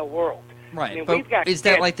anywhere in the world. Right, I mean, but is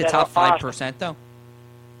that like the top 5%, though?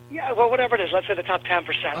 Yeah, well, whatever it is. Let's say the top 10%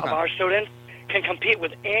 of our students can compete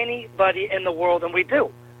with anybody in the world, and we do.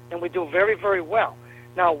 And we do very, very well.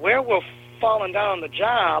 Now, where we're falling down on the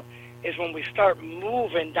job is when we start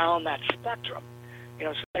moving down that spectrum. You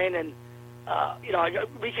know, and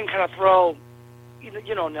we can kind of throw,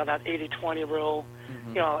 now that 80-20 rule. Mm-hmm.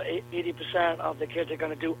 You know, 80% of the kids are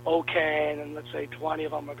going to do okay, and then let's say 20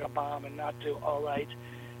 of them are going to bomb and not do all right.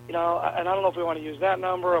 You know, and I don't know if we want to use that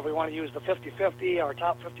number or if we want to use the 50-50, our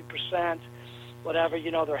top 50%, whatever.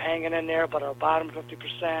 You know, they're hanging in there, but our bottom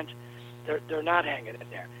 50%, they're not hanging in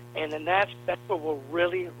there. And then that's where we're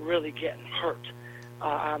really, really getting hurt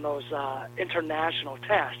on those international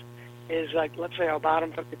tests. Is like, let's say our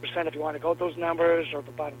bottom 50%, if you want to go with those numbers, or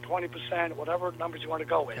the bottom 20%, whatever numbers you want to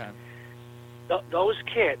go with. Okay. Those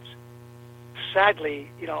kids, sadly,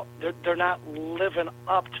 you know, they're not living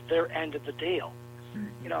up to their end of the deal.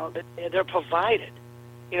 You know, they're provided,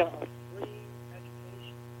 you know, free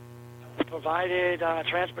education. They're provided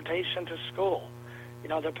transportation to school. You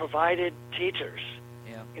know, they're provided teachers.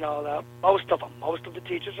 Yeah. You know, most of the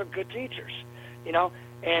teachers are good teachers. You know,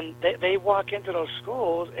 and they walk into those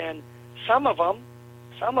schools, and some of them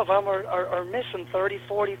are missing 30,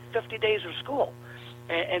 40, 50 days of school.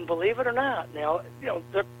 And believe it or not, now, you know,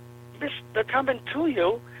 they're coming to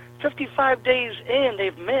you 55 days in,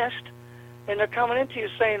 they've missed. And they're coming into you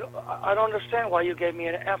saying, I don't understand why you gave me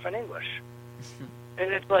an F in English.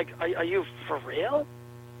 And it's like, are you for real?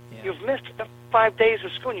 Yeah. You've missed 5 days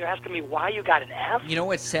of school, and you're asking me why you got an F? You know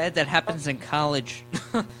what's sad? That happens in college.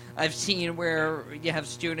 I've seen where you have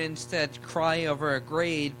students that cry over a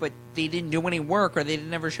grade, but they didn't do any work, or they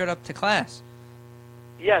never showed up to class.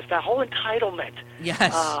 Yes, that whole entitlement.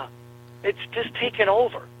 Yes. It's just taken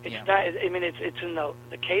over. It's not. I mean, it's in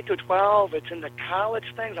the K through 12. It's in the college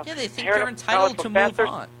things. Yeah, they think they're entitled to move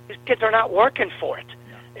on. These kids are not working for it,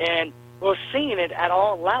 and we're seeing it at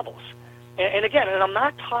all levels. And again, and I'm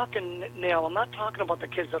not talking, Neil. I'm not talking about the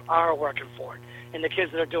kids that are working for it and the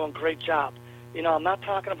kids that are doing a great job. You know, I'm not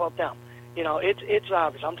talking about them. You know, it's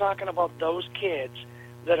obvious. I'm talking about those kids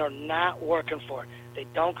that are not working for it. They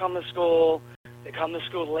don't come to school. They come to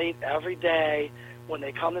school late every day. When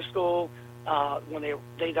they come to school, when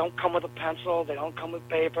they don't come with a pencil, they don't come with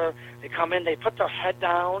paper. They come in, they put their head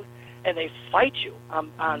down, and they fight you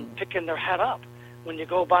on picking their head up. When you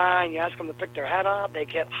go by and you ask them to pick their head up, they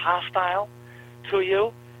get hostile to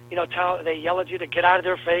you. You know, they yell at you to get out of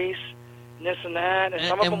their face, and this and that. And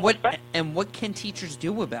some of them what can teachers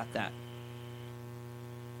do about that?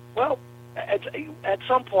 Well, at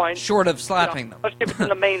some point, short of slapping them, let's keep it in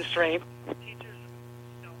the mainstream.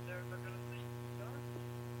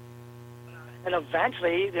 And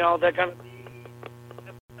eventually, you know, they're going to be,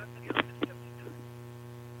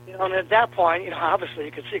 you know, and at that point, you know, obviously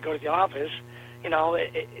you can see, go to the office, You know,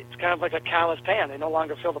 it's kind of like a callous pan. They no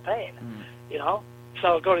longer feel the pain. You know,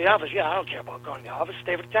 so go to the office. Yeah, I don't care about going to the office.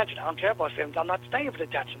 Stay for detention. I don't care about staying. I'm not staying for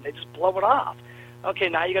detention. They just blow it off. Okay,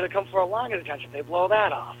 now you got to come for a longer detention. They blow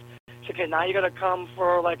that off. So, okay, now you got to come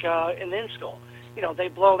for like an in-school. You know, they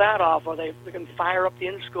blow that off, or they can fire up the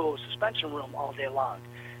in-school suspension room all day long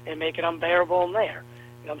and make it unbearable in there.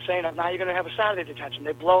 You know what I'm saying? Now you're going to have a Saturday detention.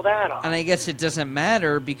 They blow that off. And I guess it doesn't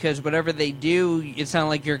matter because whatever they do, it's not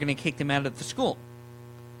like you're going to kick them out of the school.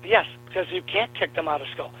 Yes, because you can't kick them out of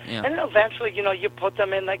school. Yeah. And then eventually, you know, you put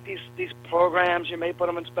them in like these programs. You may put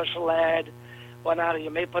them in special ed, whatnot, or you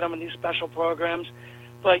may put them in these special programs.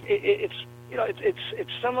 But it's you know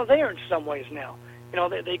it's similar there in some ways now. You know,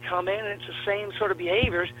 they come in and it's the same sort of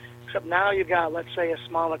behaviors, except now you got, let's say, a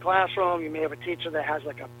smaller classroom. You may have a teacher that has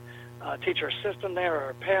like a teacher assistant there, or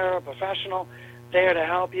a paraprofessional there to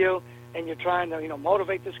help you, and you're trying to, you know,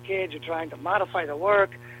 motivate this kid. You're trying to modify the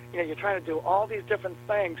work. You know, you're trying to do all these different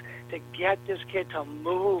things to get this kid to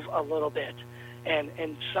move a little bit, and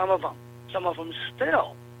some of them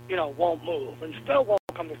still, you know, won't move and still won't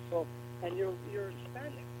come to school, and you're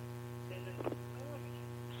spending.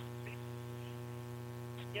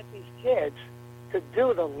 Get these kids to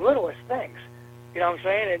do the littlest things. You know what I'm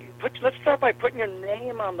saying? And let's start by putting your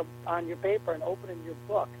name on your paper and opening your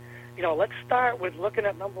book. You know, let's start with looking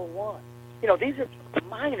at number 1. You know, these are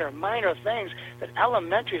minor things that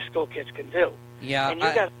elementary school kids can do. Yeah,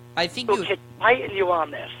 and I think you kids fighting you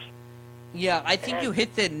on this. Yeah, I think you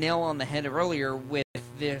hit the nail on the head earlier with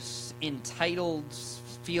this entitled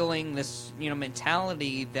feeling, this, you know,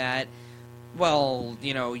 mentality that, well,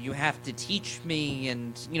 you know, you have to teach me,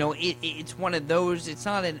 and, you know, it's one of those, it's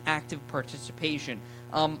not an active participation.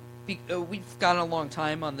 We've got a long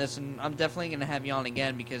time on this, and I'm definitely going to have you on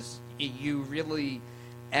again because you really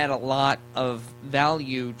add a lot of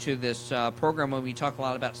value to this program when we talk a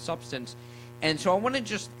lot about substance. And so I want to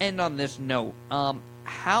just end on this note.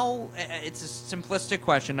 It's a simplistic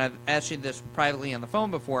question. I've asked you this privately on the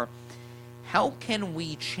phone before. How can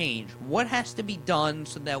we change? What has to be done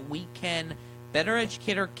so that we can better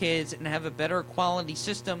educate our kids and have a better quality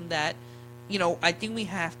system that, you know, I think we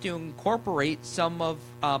have to incorporate some of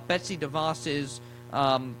Betsy DeVos's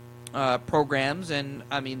programs, and,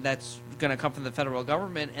 I mean, that's going to come from the federal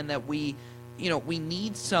government, and that we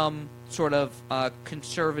need some sort of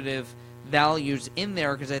conservative values in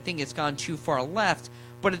there because I think it's gone too far left.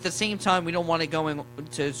 But at the same time, we don't want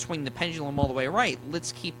to swing the pendulum all the way right.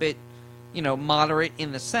 Let's keep it, you know, moderate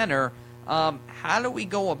in the center. How do we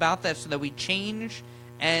go about that so that we change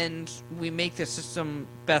and we make the system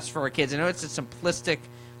best for our kids? I know it's a simplistic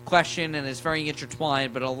question and it's very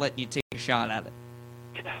intertwined, but I'll let you take a shot at it.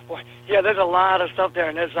 Yeah, there's a lot of stuff there,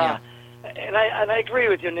 and there's and I agree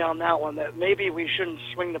with you, Neil, on that one, that maybe we shouldn't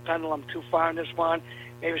swing the pendulum too far in this one.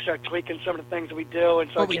 Maybe start tweaking some of the things that we do,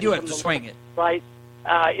 and but we do have to swing it, right?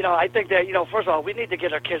 You know, I think that, you know, first of all, we need to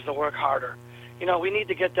get our kids to work harder. You know, we need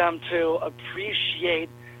to get them to appreciate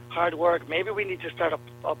hard work. Maybe we need to start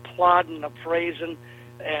applauding, appraising,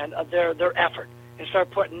 and their effort, and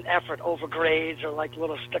start putting effort over grades or like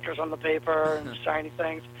little stickers on the paper and shiny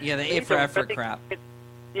things. Yeah, the A for effort crap.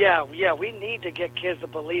 Yeah, we need to get kids to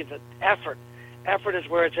believe that effort is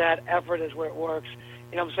where it's at, effort is where it works.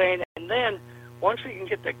 You know what I'm saying? And then once we can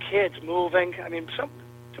get the kids moving, I mean,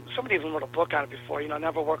 somebody even wrote a book on it before, you know,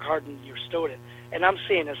 never work hard on your student. And I'm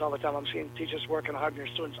seeing this all the time. I'm seeing teachers working hard on their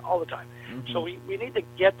students all the time. Mm-hmm. So we need to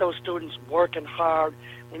get those students working hard.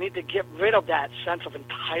 We need to get rid of that sense of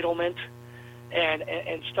entitlement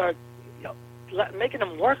and start, you know, making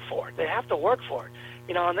them work for it. They have to work for it.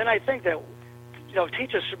 You know, and then I think that, you know,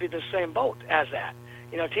 teachers should be the same boat as that.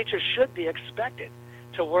 You know, teachers should be expected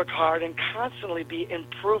to work hard and constantly be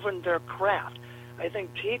improving their craft. I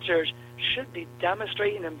think teachers should be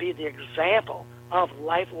demonstrating and be the example of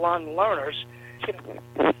lifelong learners.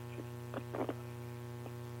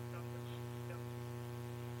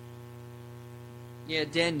 Yeah,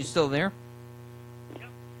 Dan, you still there?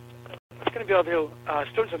 It's going to be able to,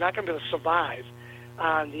 students are not going to be able to survive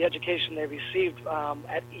on the education they received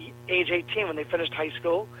at age 18 when they finished high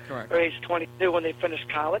school, correct, or age 22 when they finished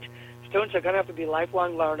college. Students are going to have to be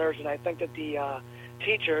lifelong learners, and I think that the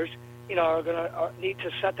teachers, you know, are going to need to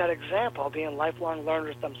set that example of being lifelong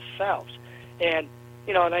learners themselves. And,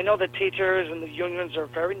 you know, and I know the teachers and the unions are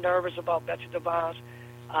very nervous about Betsy DeVos.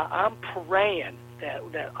 I'm praying that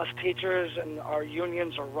us teachers and our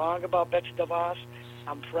unions are wrong about Betsy DeVos.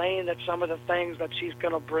 I'm praying that some of the things that she's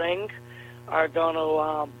going to bring are going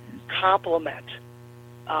to complement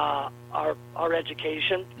our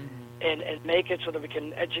education, mm-hmm, and make it so that we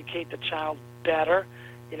can educate the child better,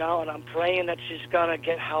 you know, and I'm praying that she's going to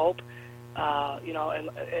get help, you know, and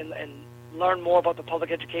learn more about the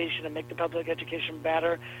public education and make the public education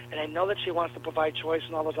better. And I know that she wants to provide choice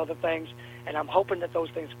and all those other things. And I'm hoping that those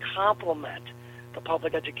things complement the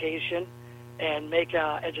public education and make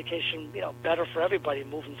education, better for everybody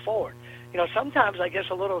moving forward. Sometimes I guess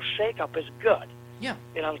a little shake-up is good. Yeah.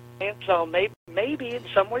 And so maybe in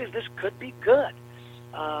some ways this could be good.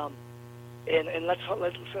 And let's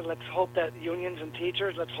hope that unions and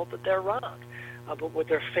teachers, let's hope that they're wrong about with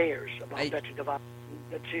their fears about Betsy DeVos,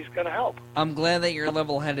 that she's going to help. I'm glad that you're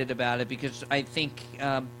level-headed about it, because I think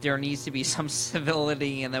there needs to be some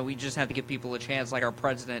civility, and that we just have to give people a chance, like our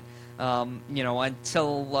president,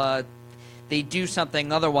 until they do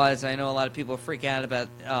something. Otherwise, I know a lot of people freak out about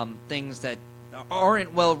things that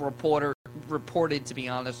aren't well reported, to be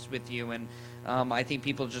honest with you, and I think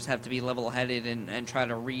people just have to be level-headed and try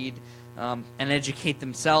to read and educate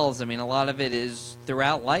themselves. I mean, a lot of it is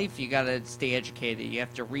throughout life. You got to stay educated. You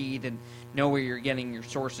have to read and know where you're getting your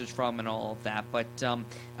sources from and all of that. But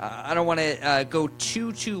I don't want to go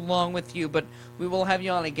too long with you, but we will have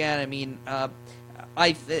you on again. I mean,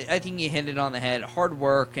 I think you hit it on the head. Hard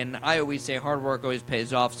work, and I always say hard work always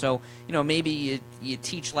pays off. So, maybe you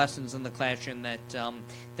teach lessons in the classroom that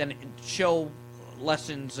then show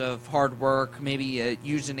lessons of hard work. Maybe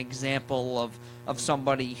use an example of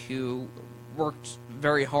somebody who worked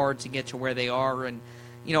very hard to get to where they are. And,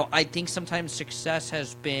 I think sometimes success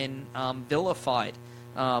has been vilified,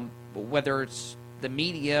 whether it's the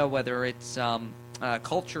media, whether it's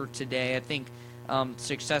culture today. I think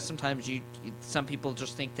success, sometimes some people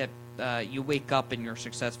just think that you wake up and you're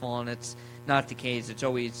successful, and it's not the case. It's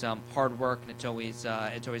always hard work, and it's always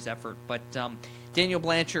effort. But Daniel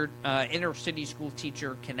Blanchard, inner city school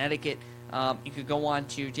teacher, Connecticut. You could go on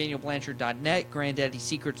to danielblanchard.net,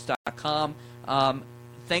 granddaddysecrets.com.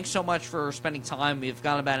 Thanks so much for spending time. We've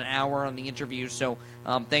got about an hour on the interview, so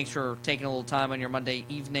thanks for taking a little time on your Monday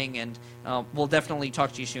evening, and we'll definitely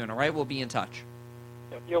talk to you soon, all right? We'll be in touch.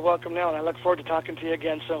 You're welcome now, and I look forward to talking to you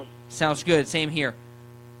again soon. Sounds good. Same here.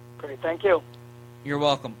 Great. Thank you. You're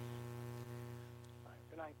welcome.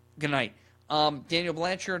 Good night. Good night. Daniel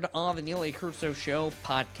Blanchard on the Neil A. Carousso Show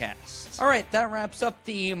podcast. All right, that wraps up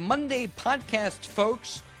the Monday podcast,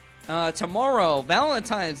 folks. Tomorrow,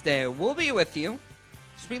 Valentine's Day, we'll be with you.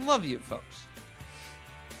 We love you, folks.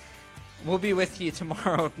 We'll be with you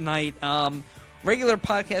tomorrow night. Regular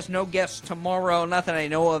podcast, no guests tomorrow. Not that I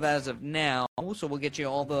know of as of now. So we'll get you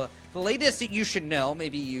all the latest that you should know.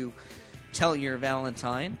 Maybe you tell your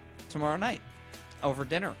Valentine tomorrow night over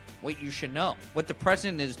dinner what you should know, what the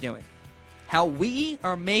president is doing, how we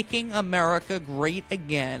are making America great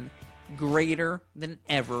again, greater than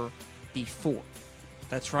ever before.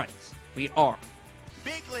 That's right. We are.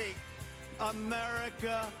 Big League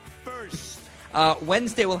America first.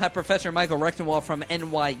 Wednesday, we'll have Professor Michael Rechtenwald from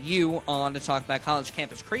NYU on to talk about college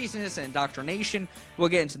campus craziness and indoctrination. We'll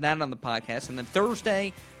get into that on the podcast. And then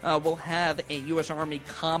Thursday, we'll have a U.S. Army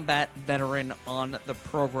combat veteran on the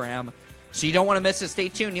program. So you don't want to miss it. Stay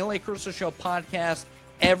tuned. Neil A. Carousso Show podcast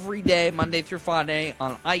every day, Monday through Friday,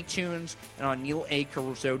 on iTunes and on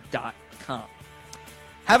neilacarousso.com.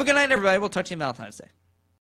 Have a good night, everybody. We'll talk to you on Valentine's Day.